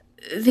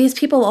 These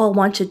people all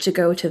wanted to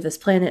go to this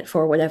planet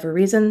for whatever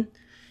reason,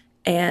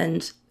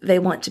 and they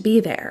want to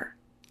be there.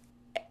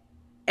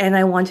 And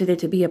I wanted it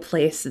to be a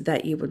place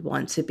that you would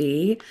want to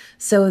be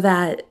so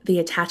that the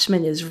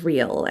attachment is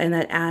real, and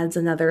that adds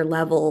another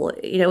level.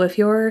 You know, if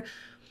you're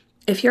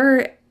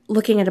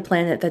looking at a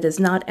planet that is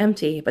not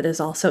empty but is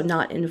also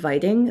not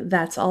inviting,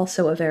 that's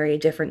also a very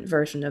different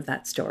version of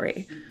that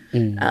story.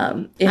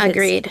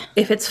 Agreed.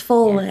 If it's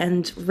full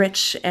and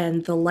rich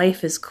and the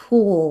life is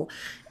cool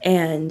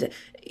and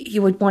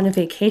you would want a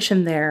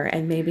vacation there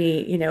and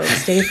maybe,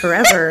 stay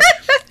forever,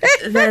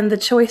 then the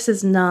choice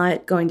is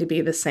not going to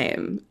be the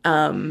same.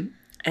 And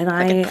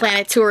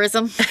planet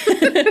tourism.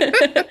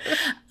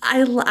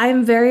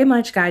 I'm very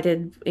much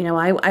guided.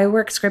 I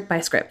work script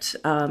by script.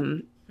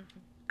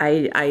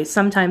 I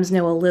sometimes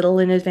know a little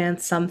in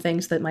advance some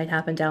things that might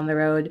happen down the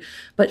road,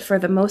 but for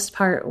the most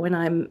part, when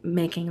I'm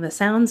making the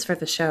sounds for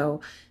the show,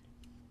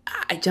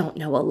 I don't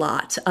know a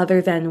lot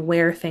other than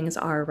where things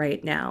are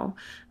right now.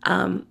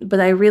 But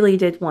I really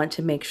did want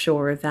to make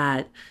sure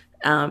that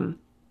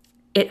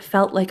it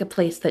felt like a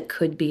place that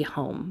could be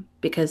home,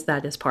 because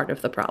that is part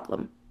of the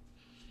problem.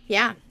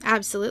 Yeah,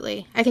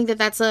 absolutely. I think that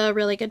that's a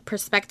really good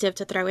perspective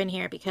to throw in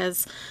here,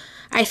 because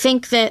I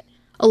think that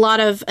a lot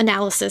of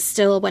analysis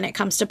still, when it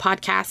comes to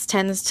podcasts,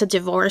 tends to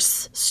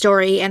divorce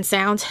story and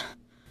sound.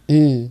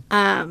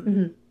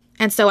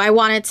 And so I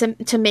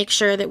wanted to make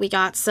sure that we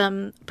got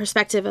some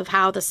perspective of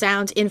how the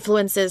sound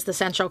influences the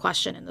central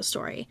question in the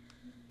story.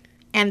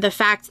 And the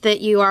fact that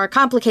you are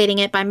complicating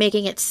it by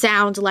making it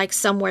sound like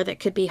somewhere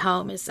that could be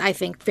home is, I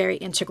think, very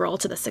integral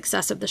to the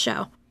success of the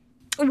show.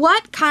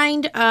 What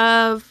kind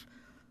of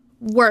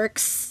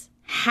works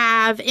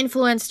have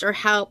influenced or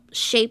helped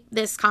shape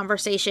this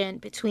conversation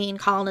between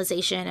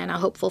colonization and a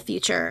hopeful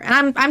future?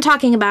 And I'm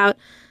talking about,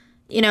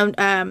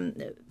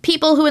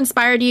 people who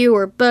inspired you,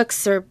 or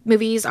books or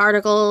movies,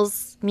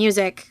 articles,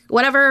 music,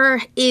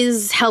 whatever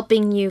is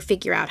helping you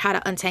figure out how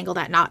to untangle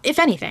that knot, if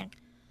anything.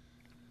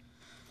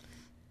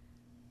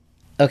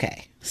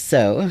 Okay,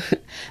 so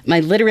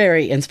my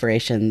literary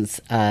inspirations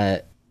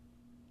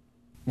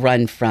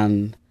run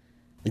from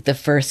the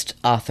first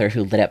author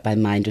who lit up my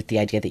mind with the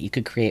idea that you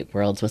could create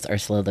worlds was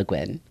Ursula Le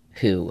Guin,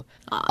 who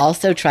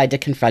also tried to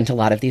confront a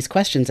lot of these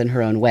questions in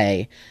her own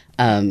way.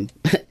 And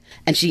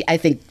she, I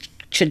think,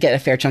 should get a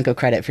fair chunk of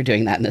credit for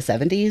doing that in the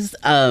 70s.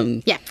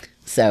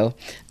 So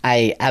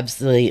I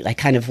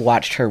kind of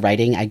watched her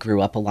writing. I grew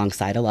up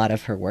alongside a lot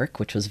of her work,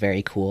 which was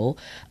very cool.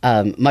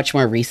 Much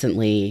more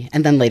recently,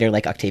 and then later,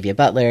 like Octavia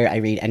Butler, I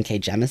read N.K.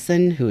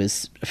 Jemisin, who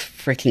is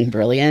freaking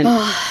brilliant.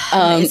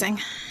 Amazing.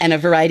 And a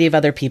variety of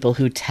other people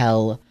who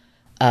tell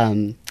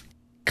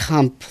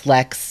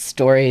complex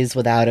stories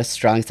without a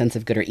strong sense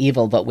of good or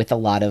evil, but with a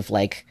lot of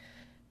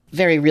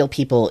very real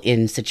people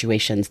in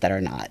situations that are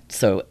not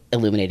so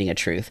illuminating a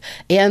truth,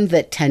 and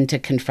that tend to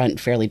confront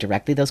fairly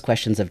directly those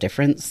questions of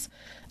difference,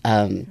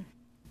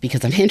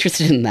 because I'm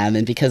interested in them,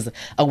 and because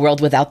a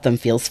world without them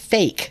feels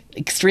fake,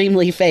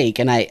 extremely fake,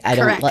 and I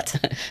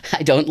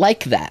don't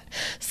like that.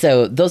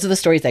 So those are the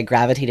stories I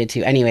gravitated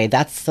to. Anyway,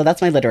 that's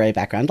my literary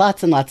background.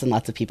 Lots and lots and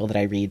lots of people that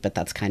I read, but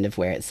that's kind of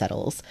where it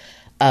settles.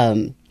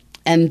 And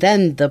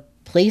then the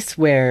place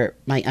where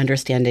my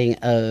understanding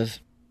of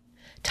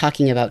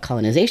talking about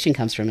colonization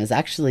comes from is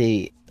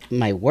actually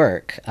my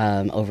work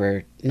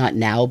over, not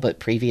now, but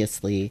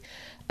previously.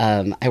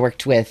 I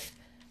worked with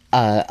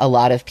a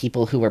lot of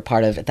people who were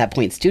part of, at that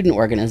point, student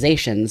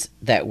organizations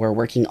that were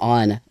working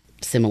on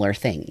similar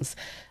things.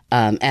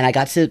 And I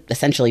got to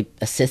essentially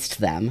assist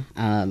them.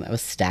 I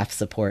was staff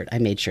support. I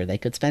made sure they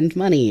could spend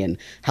money and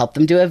help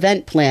them do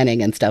event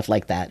planning and stuff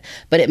like that.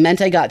 But it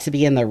meant I got to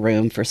be in the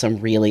room for some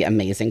really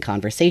amazing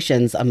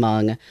conversations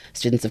among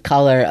students of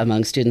color,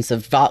 among students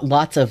of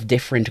lots of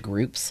different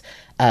groups,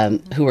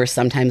 who were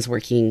sometimes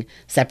working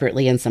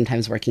separately and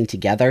sometimes working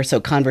together. So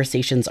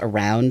conversations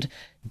around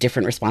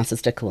different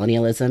responses to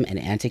colonialism and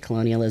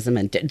anti-colonialism,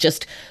 and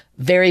just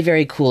very,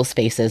 very cool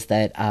spaces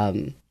that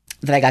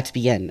I got to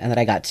be in, and that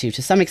I got to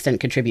some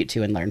extent contribute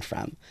to and learn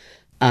from.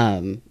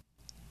 I'm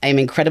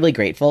incredibly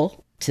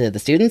grateful to the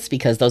students,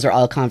 because those are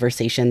all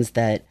conversations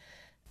that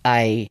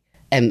I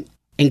am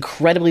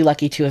incredibly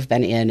lucky to have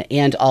been in,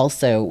 and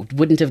also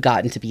wouldn't have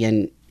gotten to be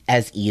in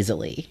as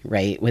easily,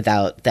 right,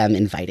 without them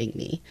inviting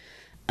me.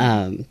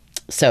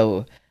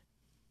 So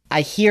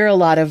I hear a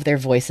lot of their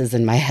voices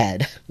in my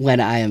head when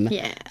I'm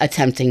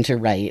attempting to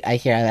write. I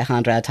hear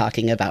Alejandra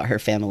talking about her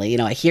family. You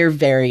know, I hear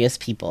various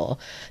people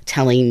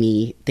telling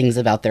me things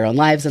about their own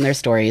lives and their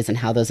stories and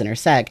how those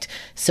intersect.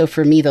 So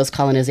for me, those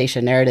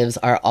colonization narratives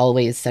are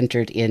always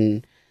centered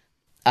in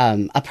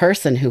a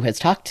person who has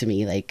talked to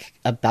me, like,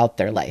 about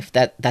their life.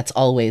 That's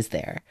always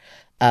there,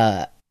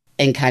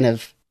 and kind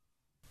of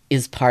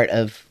is part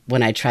of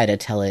when I try to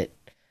tell it.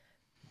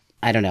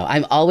 I don't know.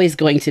 I'm always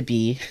going to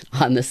be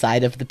on the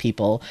side of the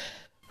people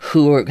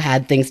who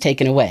had things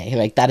taken away.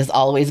 Like, that is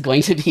always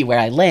going to be where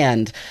I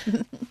land,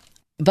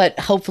 but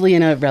hopefully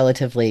in a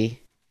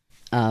relatively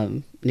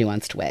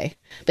nuanced way.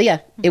 But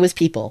yeah, it was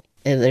people.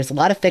 There's a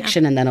lot of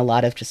fiction and then a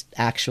lot of just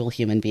actual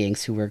human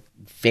beings who were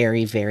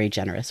very, very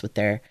generous with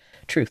their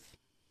truth.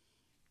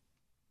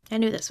 I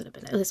knew this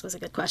was a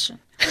good question.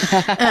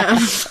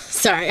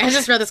 Sorry, I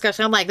just read this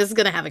question. I'm like, this is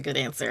going to have a good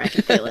answer. I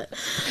can feel it.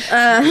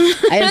 I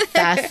am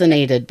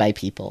fascinated by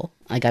people.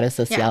 I got a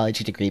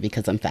sociology degree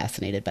because I'm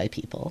fascinated by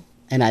people.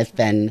 And I've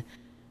been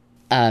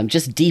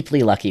just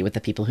deeply lucky with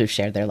the people who've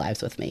shared their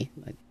lives with me.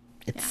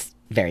 It's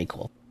very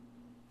cool.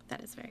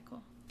 That is very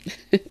cool.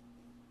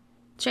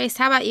 Trace,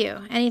 how about you?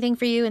 Anything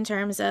for you in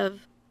terms of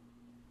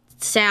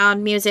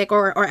sound, music,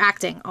 or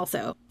acting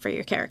also for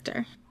your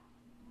character?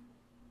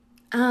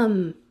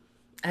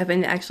 I've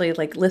been actually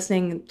like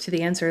listening to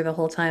the answer the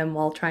whole time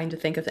while trying to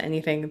think of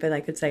anything that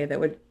I could say that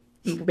would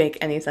make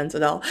any sense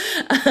at all.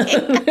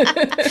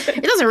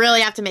 It doesn't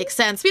really have to make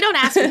sense. We don't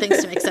ask for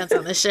things to make sense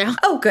on this show.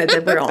 Oh, good.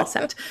 Then we're all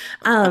set.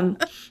 I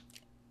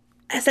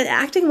said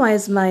acting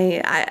wise,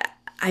 I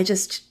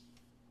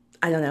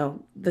don't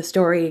know. The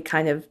story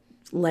kind of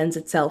lends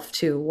itself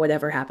to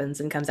whatever happens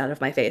and comes out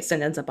of my face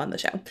and ends up on the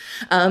show.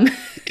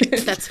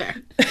 That's fair.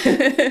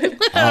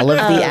 All of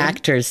the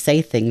actors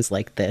say things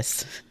like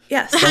this.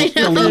 Yes,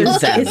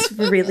 It's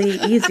really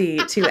easy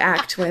to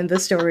act when the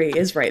story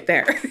is right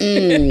there.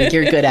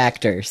 You're good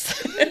actors.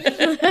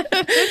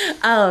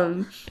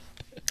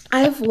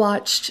 I've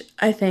watched,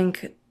 I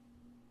think,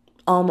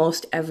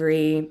 almost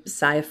every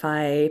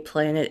sci-fi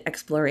planet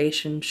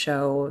exploration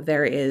show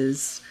there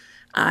is.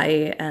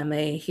 I am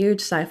a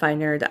huge sci-fi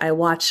nerd. I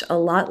watch a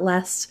lot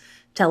less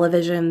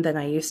television than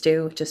I used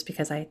to just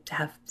because I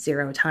have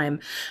zero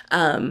time.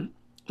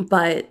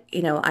 But,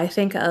 you know, I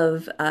think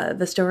of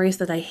the stories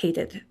that I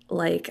hated,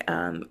 like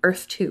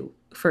Earth 2,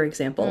 for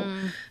example,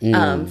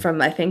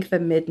 from, I think, the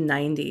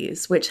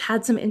mid-90s, which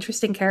had some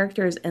interesting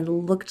characters and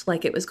looked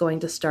like it was going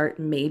to start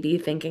maybe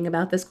thinking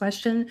about this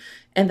question,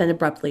 and then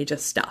abruptly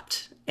just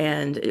stopped,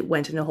 and it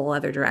went in a whole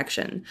other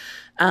direction.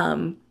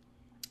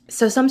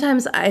 So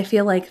sometimes I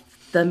feel like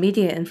the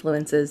media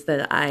influences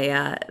that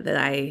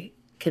I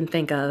can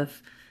think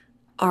of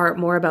are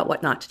more about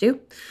what not to do.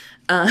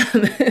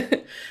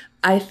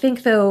 I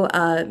think, though,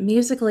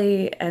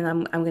 musically, and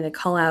I'm going to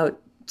call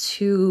out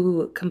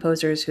two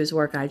composers whose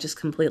work I just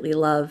completely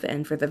love,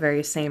 and for the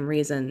very same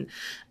reason.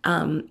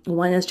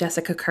 One is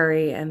Jessica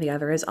Curry, and the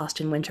other is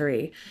Austin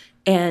Wintory.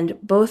 And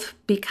both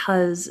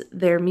because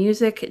their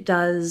music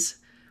does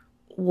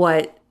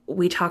what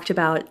we talked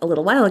about a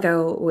little while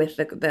ago with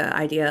the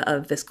idea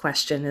of this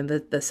question and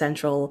the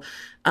central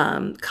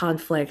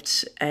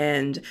conflict,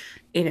 and,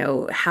 you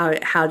know, how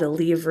to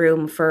leave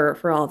room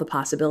for all the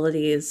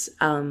possibilities.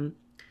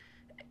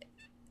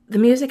 The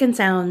music and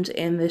sound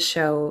in this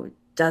show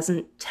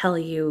doesn't tell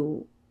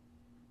you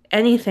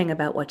anything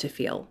about what to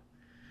feel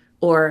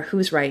or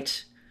who's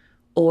right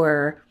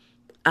or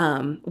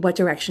what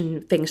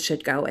direction things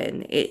should go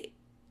in.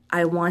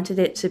 I wanted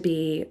it to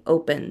be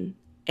open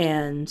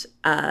and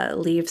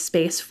leave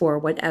space for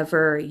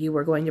whatever you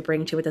were going to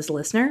bring to it as a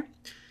listener.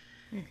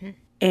 Mm-hmm.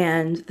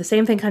 And the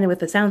same thing kind of with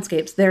the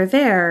soundscapes. They're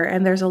there,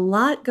 and there's a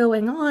lot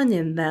going on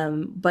in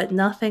them, but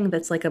nothing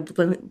that's like a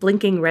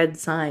blinking red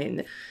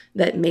sign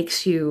that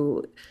makes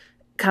you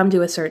come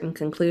to a certain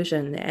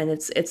conclusion. And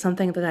it's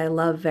something that I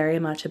love very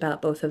much about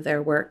both of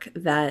their work,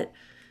 that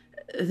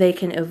they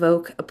can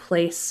evoke a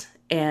place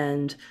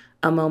and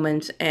a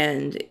moment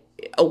and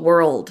a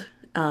world.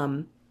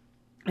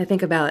 I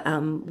think about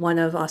one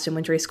of Austin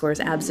Wintory's scores,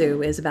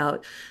 Abzu, is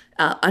about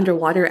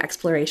underwater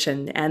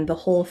exploration, and the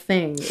whole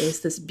thing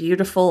is this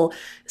beautiful,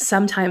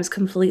 sometimes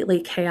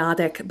completely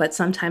chaotic, but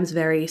sometimes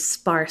very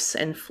sparse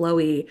and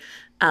flowy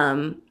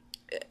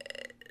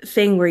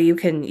thing where you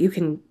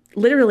can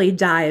literally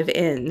dive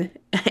in.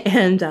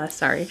 And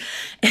sorry,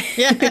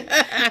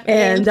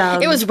 and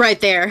it was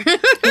right there.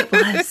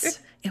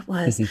 It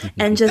was,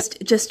 and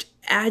just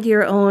add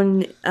your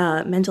own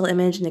mental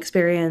image and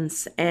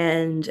experience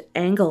and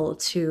angle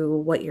to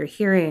what you're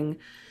hearing.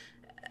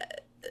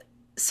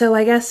 So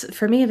I guess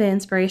for me, the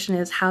inspiration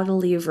is how to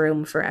leave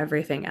room for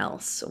everything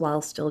else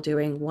while still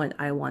doing what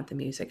I want the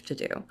music to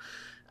do.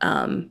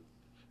 And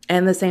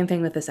the same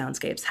thing with the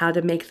soundscapes, how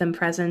to make them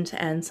present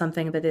and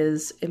something that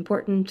is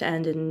important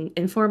and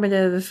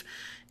informative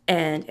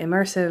and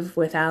immersive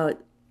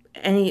without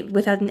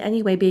without in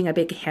any way being a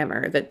big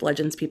hammer that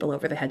bludgeons people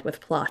over the head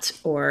with plot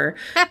or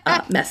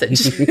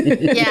message.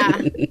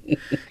 Yeah.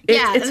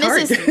 It's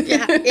hard.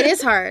 It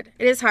is hard.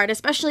 It is hard,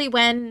 especially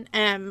when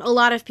a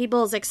lot of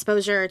people's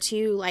exposure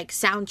to like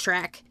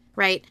soundtrack,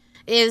 right,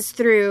 is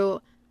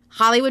through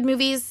Hollywood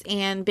movies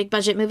and big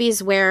budget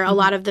movies where a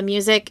lot of the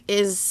music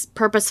is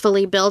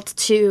purposefully built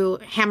to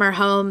hammer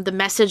home the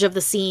message of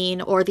the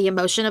scene or the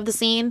emotion of the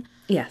scene.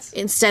 Yes.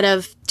 Instead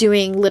of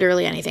doing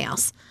literally anything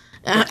else.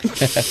 I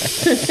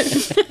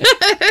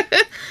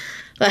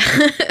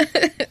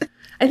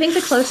think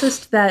the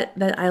closest that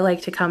I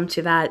like to come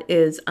to that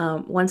is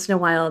once in a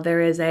while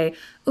there is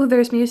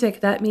there's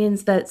music. That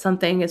means that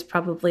something is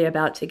probably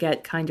about to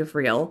get kind of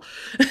real.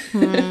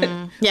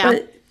 Yeah.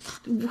 But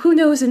who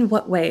knows in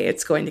what way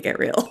it's going to get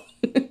real.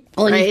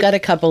 Well, Right. you've got a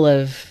couple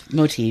of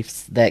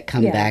motifs that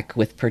come back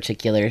with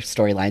particular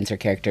storylines or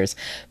characters,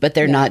 but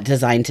they're not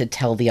designed to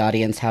tell the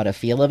audience how to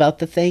feel about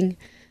the thing.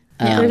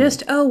 They're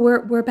just,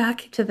 we're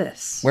back to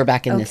this. We're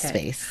back in this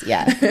space.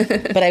 Yeah.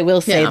 But I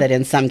will say that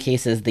in some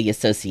cases, the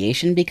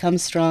association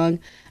becomes strong.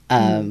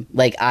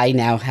 Like I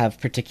now have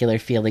particular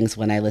feelings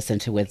when I listen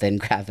to Within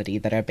Gravity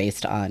that are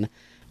based on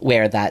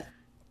where that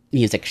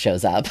music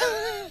shows up.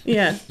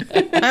 Yeah.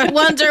 I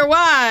wonder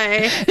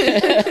why.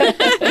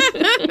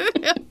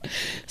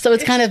 So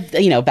it's kind of,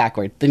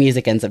 backward. The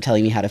music ends up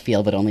telling me how to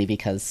feel, but only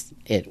because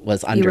it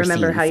was under You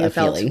remember scenes how you of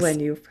felt feelings. when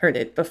you heard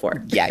it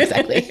before. Yeah,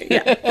 exactly.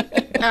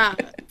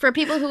 For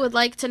people who would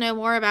like to know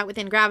more about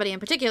Within Gravity in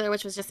particular,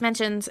 which was just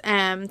mentioned,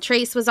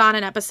 Trace was on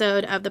an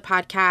episode of the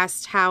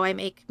podcast, How I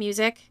Make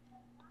Music.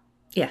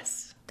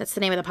 Yes. That's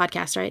the name of the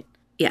podcast, right?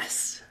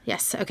 Yes.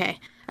 Yes. Okay.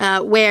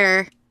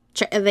 Where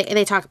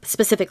they talk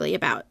specifically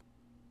about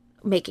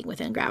making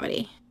Within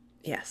Gravity.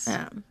 Yes.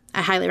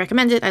 I highly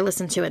recommend it. I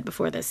listened to it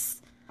before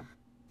this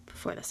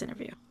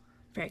interview.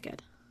 Very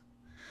good.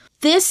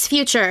 This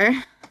future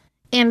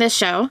in this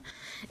show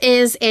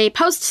is a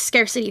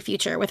post-scarcity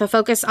future with a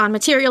focus on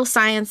material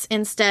science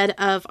instead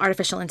of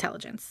artificial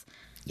intelligence.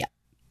 Yeah.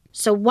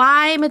 So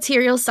why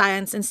material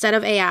science instead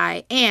of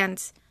AI?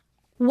 And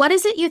what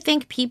is it you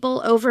think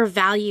people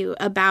overvalue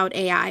about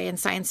AI in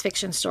science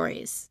fiction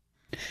stories,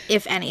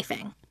 if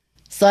anything?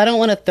 So I don't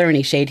want to throw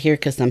any shade here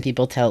because some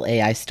people tell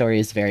AI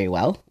stories very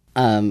well.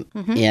 And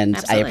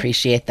absolutely. I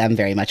appreciate them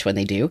very much when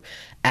they do.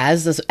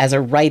 As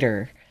a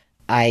writer,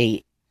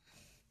 I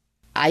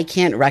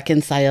can't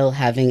reconcile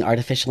having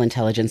artificial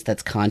intelligence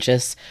that's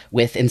conscious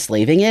with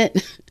enslaving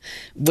it,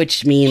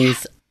 which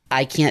means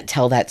I can't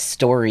tell that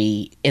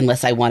story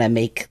unless I want to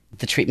make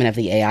the treatment of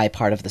the AI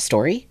part of the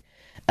story,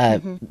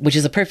 which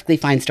is a perfectly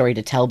fine story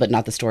to tell, but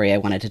not the story I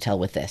wanted to tell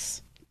with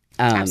this.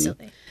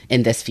 Absolutely.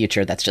 In this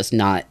future, that's just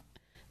not,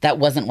 that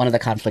wasn't one of the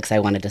conflicts I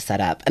wanted to set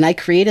up. And I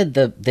created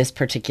this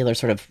particular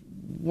sort of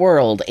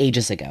world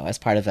ages ago as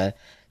part of a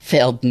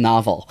failed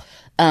novel.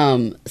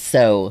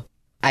 So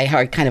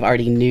I kind of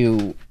already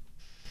knew,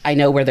 I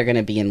know where they're going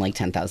to be in like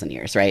 10,000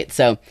 years, right?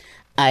 So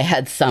I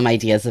had some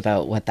ideas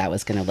about what that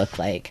was going to look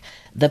like.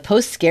 The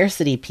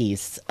post-scarcity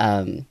piece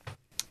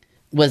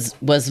was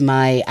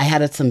I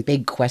had some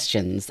big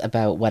questions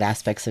about what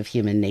aspects of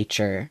human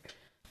nature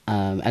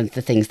and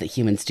the things that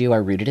humans do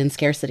are rooted in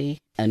scarcity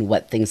and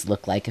what things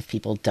look like if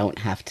people don't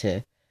have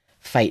to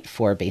fight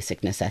for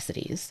basic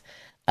necessities.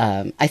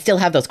 I still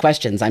have those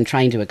questions. I'm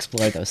trying to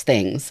explore those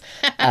things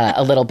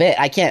a little bit.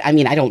 I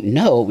don't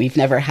know. We've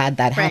never had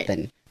that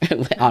happen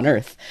on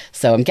Earth.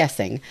 So I'm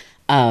guessing.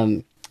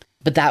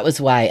 But that was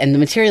why. And the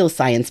material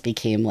science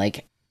became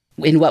like,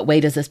 in what way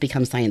does this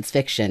become science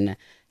fiction?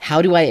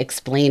 How do I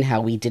explain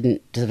how we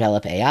didn't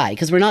develop AI?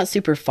 Because we're not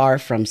super far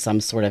from some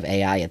sort of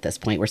AI at this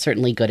point. We're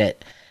certainly good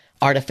at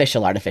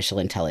artificial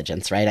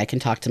intelligence, right? I can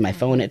talk to my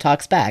phone, it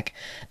talks back.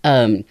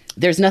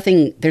 There's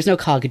no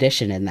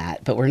cognition in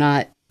that, but we're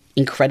not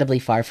incredibly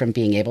far from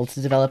being able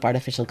to develop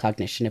artificial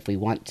cognition if we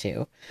want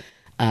to.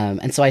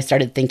 And so I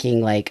started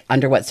thinking, like,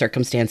 under what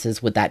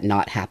circumstances would that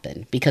not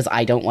happen? Because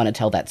I don't want to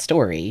tell that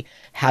story.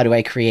 How do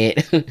I create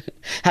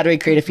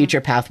a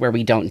future path where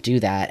we don't do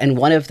that? And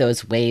one of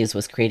those ways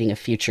was creating a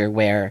future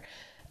where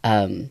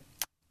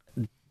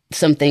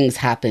some things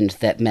happened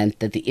that meant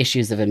that the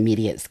issues of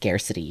immediate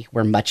scarcity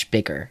were much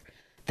bigger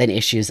than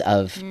issues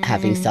of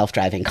having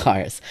self-driving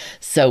cars.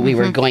 So we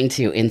were going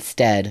to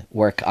instead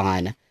work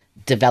on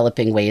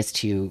developing ways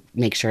to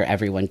make sure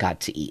everyone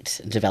got to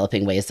eat,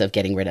 developing ways of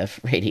getting rid of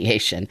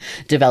radiation,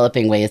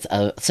 developing ways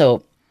of...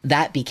 So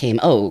that became,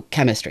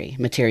 chemistry,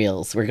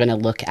 materials. We're going to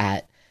look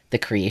at the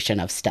creation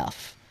of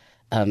stuff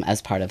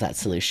as part of that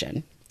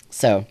solution.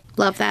 So...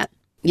 Love that.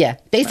 Yeah.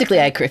 Basically,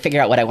 I figure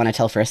out what I want to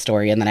tell for a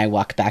story, and then I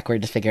walk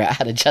backward to figure out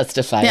how to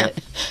justify it.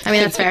 I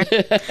mean, that's fair.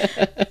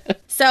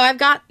 So I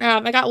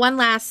got one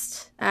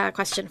last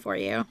question for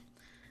you.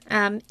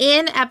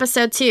 In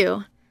episode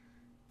 2...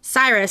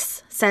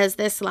 Cyrus says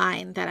this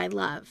line that I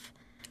love.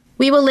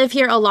 "We will live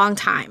here a long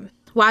time.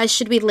 Why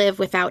should we live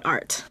without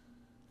art?"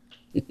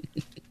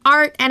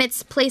 Art and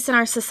its place in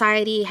our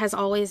society has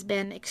always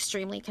been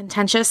extremely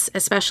contentious,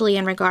 especially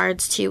in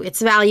regards to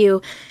its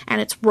value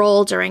and its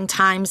role during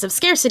times of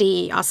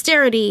scarcity,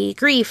 austerity,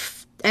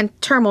 grief, and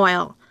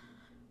turmoil.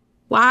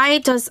 Why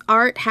does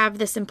art have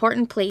this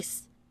important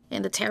place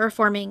in the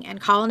terraforming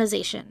and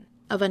colonization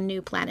of a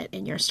new planet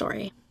in your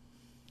story?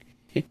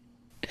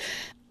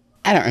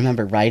 I don't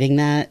remember writing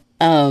that.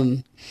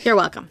 You're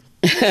welcome.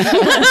 I'm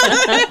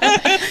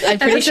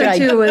pretty sure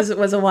Episode 2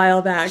 was a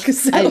while back.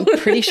 So. I'm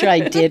pretty sure I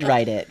did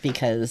write it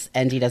because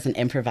Andy doesn't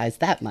improvise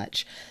that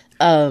much.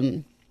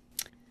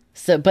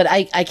 But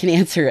I can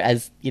answer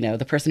as,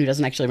 the person who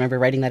doesn't actually remember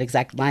writing that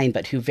exact line,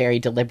 but who very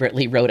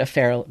deliberately wrote a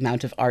fair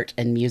amount of art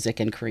and music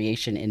and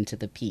creation into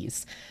the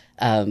piece.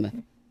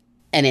 And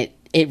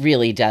it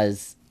really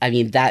does. I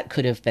mean, that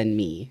could have been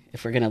me.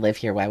 If we're going to live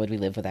here, why would we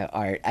live without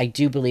art? I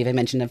do believe, I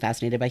mentioned I'm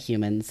fascinated by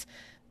humans.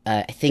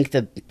 I think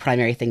the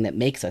primary thing that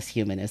makes us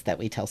human is that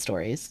we tell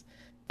stories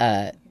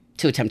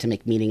to attempt to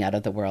make meaning out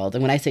of the world.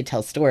 And when I say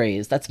tell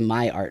stories, that's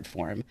my art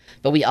form.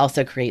 But we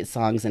also create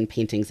songs and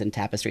paintings and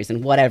tapestries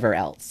and whatever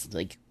else,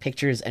 like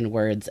pictures and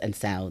words and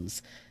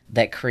sounds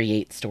that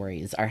create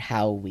stories are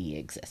how we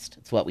exist.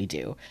 It's what we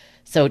do.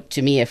 So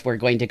to me, if we're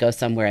going to go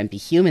somewhere and be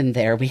human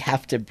there, we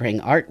have to bring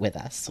art with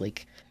us.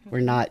 Like we're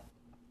not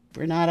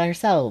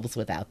ourselves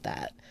without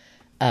that.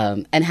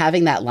 And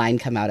having that line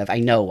come out of, I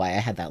know why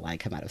I had that line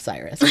come out of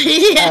Cyrus.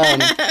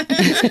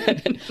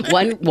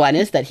 One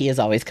is that he is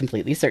always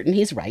completely certain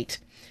he's right.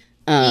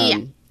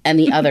 And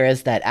the other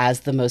is that as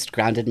the most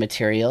grounded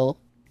material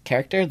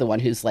character, the one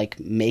who's like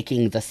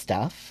making the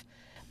stuff,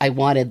 I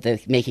wanted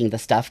the making the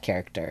stuff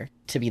character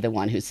to be the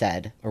one who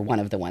said, or one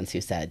of the ones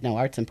who said, no,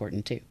 art's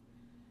important too.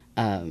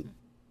 And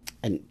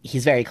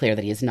he's very clear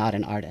that he is not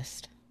an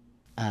artist.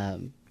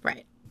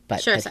 Right.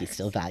 But sure, that he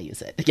still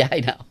values it. Yeah, I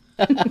know.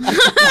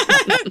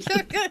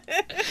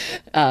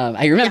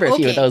 I remember a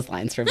few of those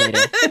lines from later.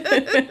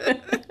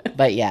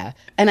 But yeah.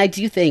 And I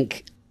do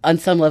think on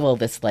some level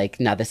this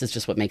this is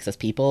just what makes us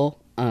people.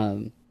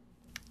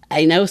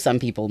 I know some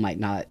people might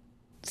not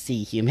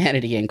see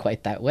humanity in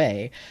quite that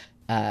way.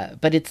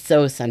 But it's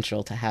so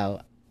central to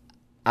how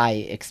I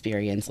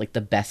experience like the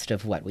best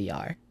of what we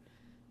are.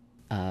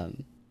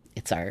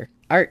 It's our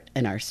art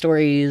and our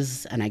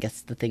stories, and I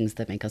guess the things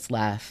that make us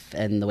laugh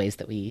and the ways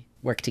that we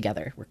work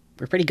together.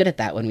 We're pretty good at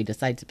that when we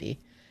decide to be.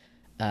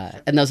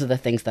 And those are the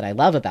things that I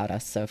love about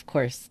us. So, of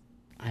course,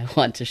 I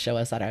want to show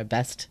us at our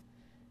best,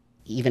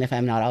 even if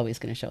I'm not always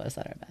going to show us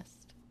at our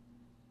best.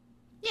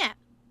 Yeah.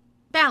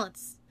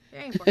 Balance.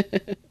 Very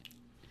important.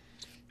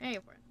 Very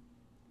important.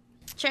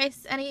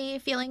 Trace, any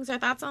feelings or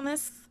thoughts on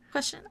this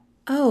question?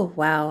 Oh,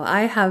 wow.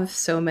 I have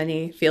so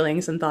many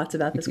feelings and thoughts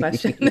about this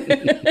question.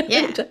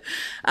 Yeah.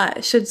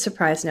 Should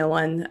surprise no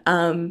one.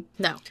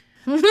 No.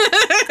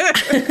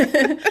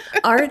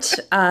 Art,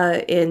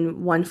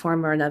 in one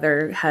form or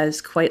another, has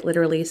quite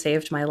literally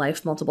saved my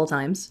life multiple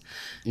times.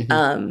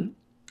 And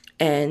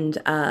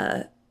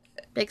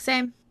big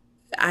same.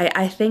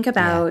 I think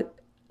about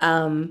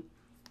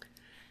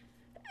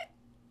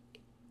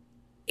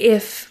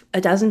if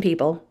a dozen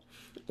people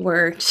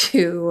were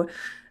to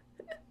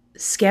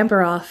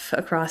scamper off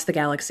across the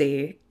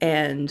galaxy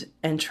and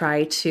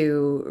try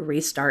to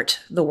restart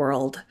the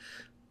world,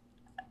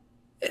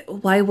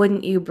 why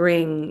wouldn't you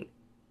bring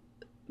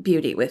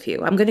beauty with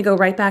you? I'm going to go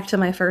right back to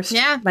my first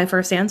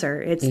answer.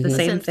 It's the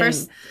same thing.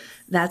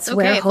 That's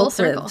where hope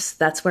lives.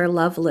 That's where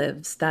love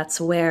lives.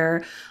 That's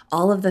where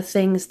all of the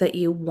things that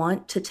you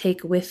want to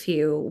take with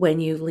you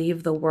when you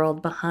leave the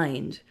world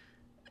behind,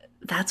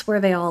 that's where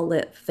they all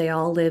live. They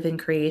all live in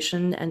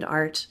creation and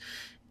art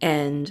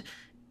and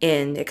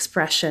in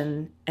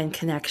expression and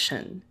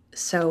connection.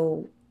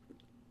 So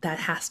that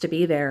has to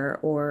be there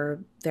or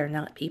they're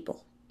not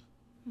people.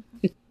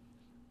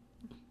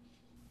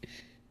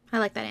 I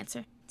like that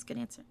answer. It's a good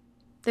answer.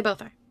 They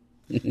both are.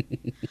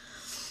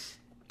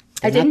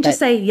 I didn't just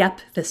say yep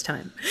this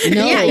time.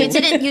 No. Yeah, you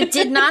didn't. You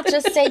did not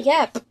just say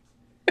yep.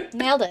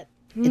 Nailed it.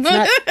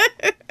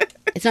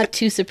 It's not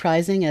too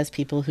surprising as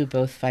people who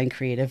both find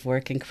creative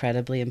work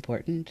incredibly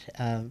important.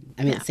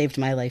 It saved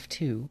my life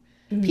too.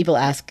 People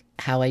ask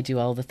how I do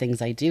all the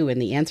things I do,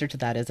 and the answer to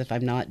that is if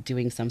I'm not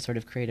doing some sort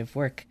of creative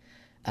work,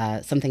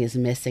 something is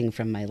missing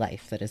from my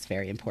life that is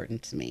very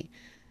important to me.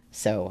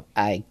 So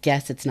I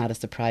guess it's not a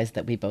surprise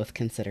that we both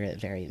consider it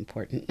very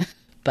important.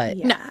 But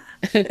no,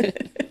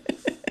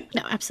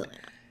 absolutely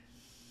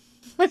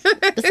not.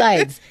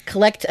 Besides,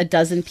 collect a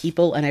dozen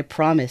people, and I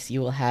promise you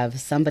will have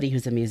somebody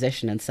who's a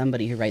musician and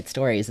somebody who writes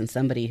stories and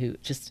somebody who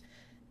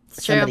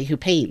somebody who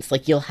paints.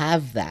 Like, you'll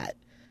have that.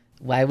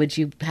 Why would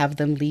you have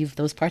them leave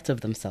those parts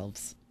of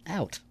themselves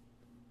out?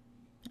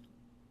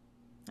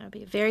 That would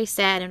be a very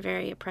sad and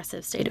very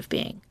oppressive state of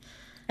being.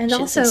 And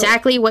also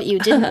exactly what you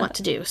didn't want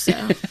to do. So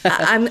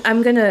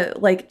I'm gonna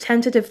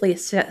tentatively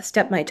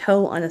step my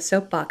toe on a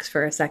soapbox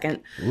for a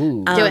second.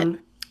 Ooh. Do it.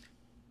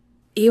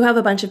 You have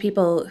a bunch of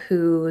people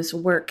whose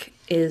work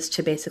is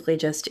to basically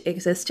just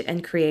exist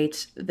and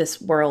create this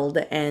world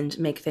and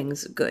make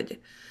things good,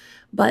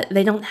 but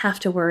they don't have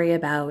to worry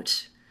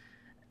about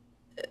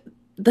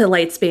the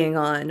lights being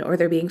on or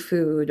there being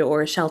food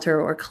or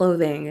shelter or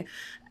clothing.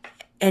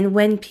 And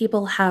when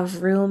people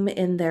have room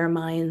in their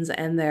minds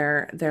and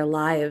their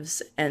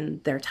lives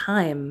and their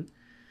time,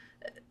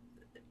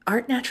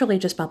 art naturally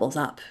just bubbles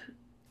up.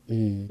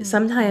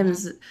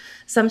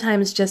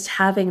 Sometimes just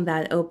having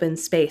that open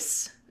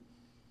space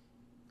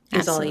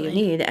is all you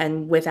need.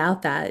 And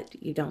without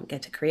that, you don't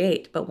get to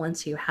create. But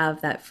once you have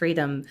that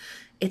freedom,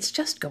 it's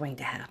just going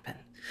to happen.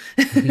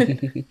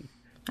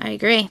 I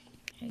agree.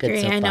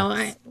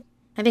 I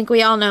think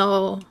we all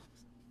know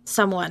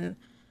someone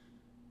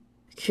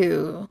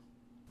who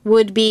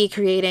would be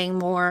creating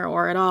more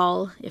or at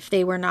all if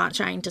they were not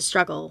trying to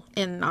struggle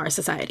in our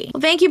society.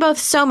 Well, thank you both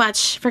so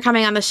much for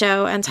coming on the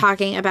show and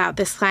talking about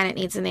This Planet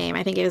Needs a Name.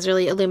 I think it was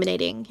really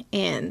illuminating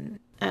and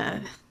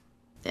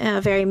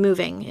very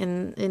moving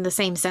in the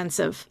same sense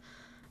of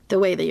the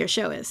way that your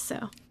show is.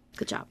 So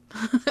good job.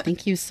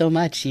 Thank you so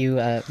much.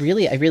 I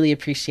really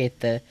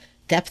appreciate the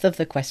depth of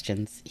the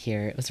questions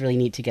here. It was really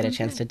neat to get a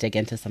chance to dig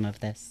into some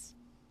of this.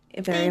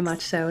 Very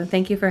much so. And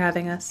thank you for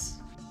having us.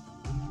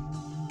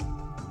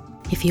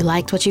 If you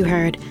liked what you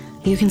heard,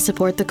 you can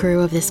support the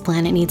crew of This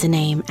Planet Needs a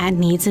Name at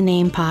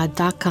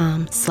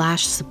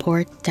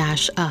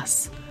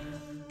needsanamepod.com/support-us.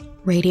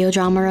 Radio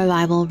Drama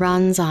Revival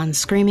runs on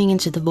Screaming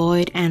Into the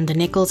Void and The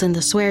Nickels in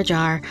the Swear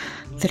Jar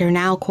that are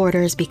now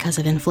quarters because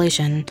of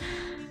inflation.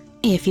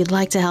 If you'd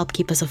like to help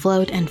keep us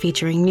afloat and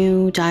featuring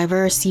new,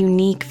 diverse,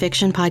 unique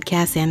fiction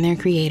podcasts and their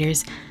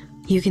creators,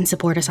 you can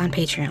support us on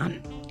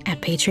Patreon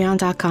at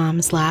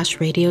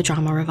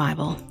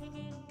patreon.com/radiodramarevival.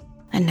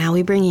 And now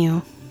we bring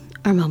you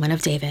our Moment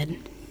of David.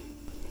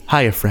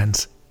 Hiya,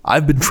 friends.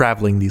 I've been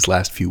traveling these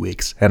last few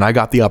weeks, and I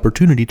got the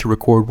opportunity to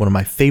record one of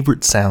my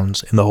favorite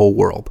sounds in the whole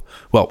world.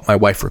 Well, my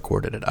wife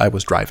recorded it. I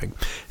was driving.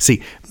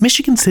 See,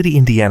 Michigan City,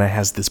 Indiana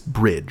has this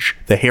bridge,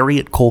 the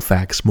Harriet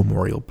Colfax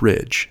Memorial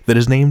Bridge, that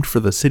is named for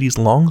the city's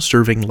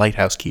long-serving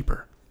lighthouse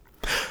keeper.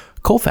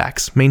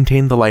 Colfax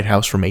maintained the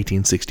lighthouse from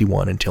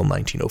 1861 until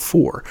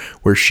 1904,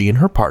 where she and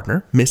her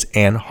partner, Miss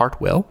Anne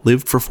Hartwell,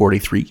 lived for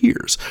 43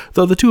 years,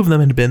 though the two of them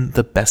had been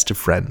the best of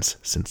friends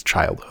since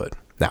childhood.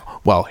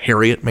 Now, while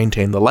Harriet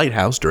maintained the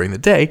lighthouse during the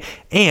day,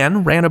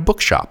 Anne ran a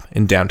bookshop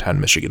in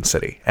downtown Michigan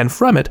City, and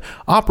from it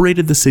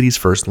operated the city's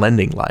first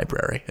lending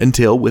library,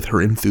 until, with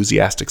her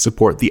enthusiastic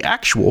support, the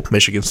actual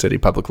Michigan City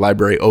Public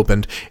Library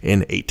opened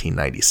in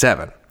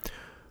 1897.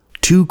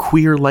 Two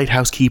queer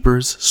lighthouse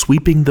keepers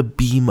sweeping the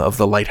beam of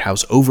the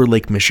lighthouse over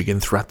Lake Michigan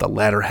throughout the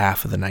latter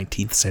half of the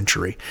 19th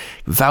century,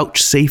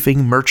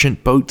 vouchsafing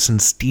merchant boats and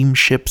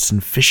steamships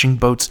and fishing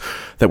boats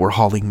that were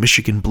hauling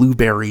Michigan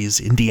blueberries,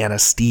 Indiana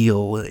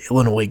steel,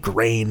 Illinois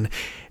grain,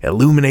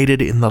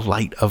 illuminated in the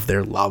light of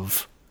their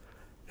love.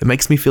 It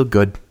makes me feel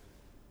good.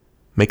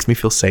 Makes me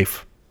feel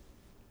safe.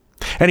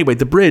 Anyway,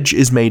 the bridge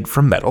is made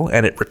from metal,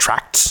 and it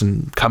retracts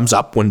and comes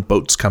up when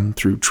boats come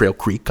through Trail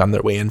Creek on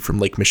their way in from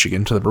Lake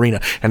Michigan to the marina,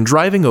 and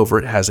driving over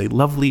it has a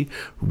lovely,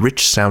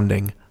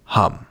 rich-sounding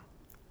hum.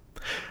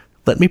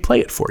 Let me play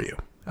it for you.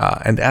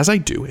 And as I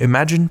do,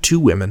 imagine two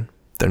women,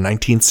 their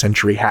 19th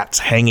century hats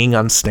hanging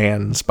on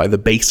stands by the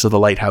base of the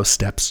lighthouse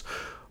steps,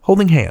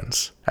 holding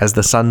hands as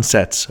the sun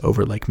sets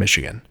over Lake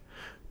Michigan.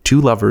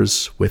 Two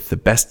lovers with the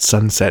best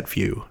sunset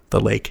view the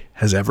lake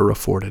has ever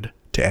afforded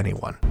to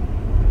anyone.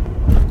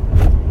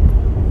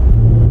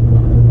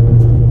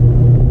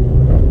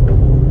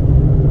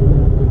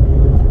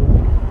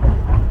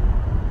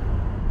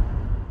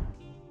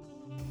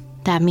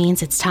 That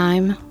means it's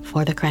time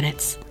for the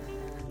credits.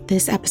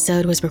 This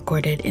episode was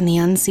recorded in the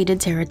unceded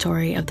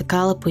territory of the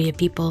Kalapuya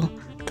people,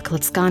 the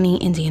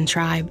Klitskani Indian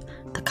tribe,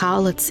 the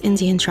Cowlitz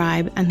Indian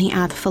tribe, and the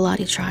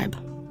Athalati tribe.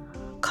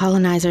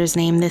 Colonizers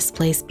named this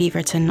place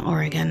Beaverton,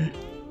 Oregon.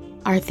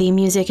 Our theme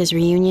music is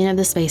Reunion of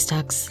the Space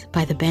Ducks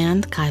by the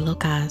band Kylo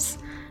Kaz.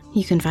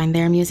 You can find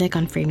their music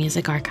on Free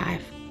Music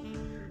Archive.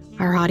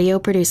 Our audio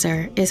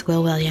producer is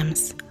Will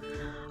Williams.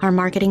 Our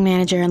marketing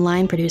manager and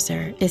line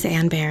producer is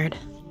Ann Baird.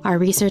 Our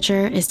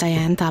researcher is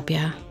Diane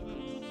Tapia.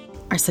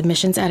 Our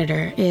submissions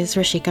editor is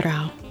Rashika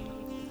Rao.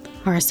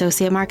 Our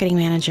associate marketing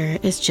manager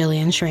is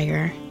Jillian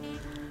Schrager.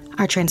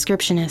 Our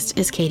transcriptionist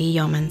is Katie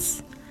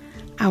Yeomans.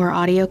 Our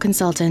audio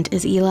consultant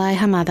is Eli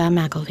Hamada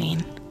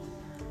McElveen.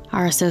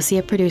 Our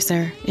associate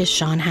producer is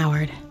Sean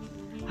Howard.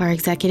 Our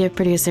executive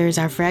producers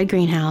are Fred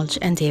Greenhalgh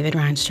and David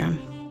Reinstrom.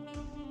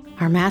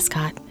 Our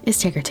mascot is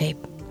Ticker Tape,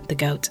 the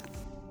goat.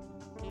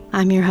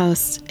 I'm your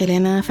host,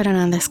 Elena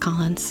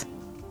Fernandez-Collins.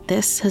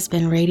 This has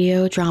been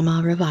Radio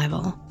Drama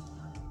Revival.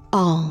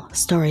 All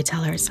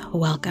storytellers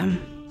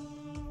welcome.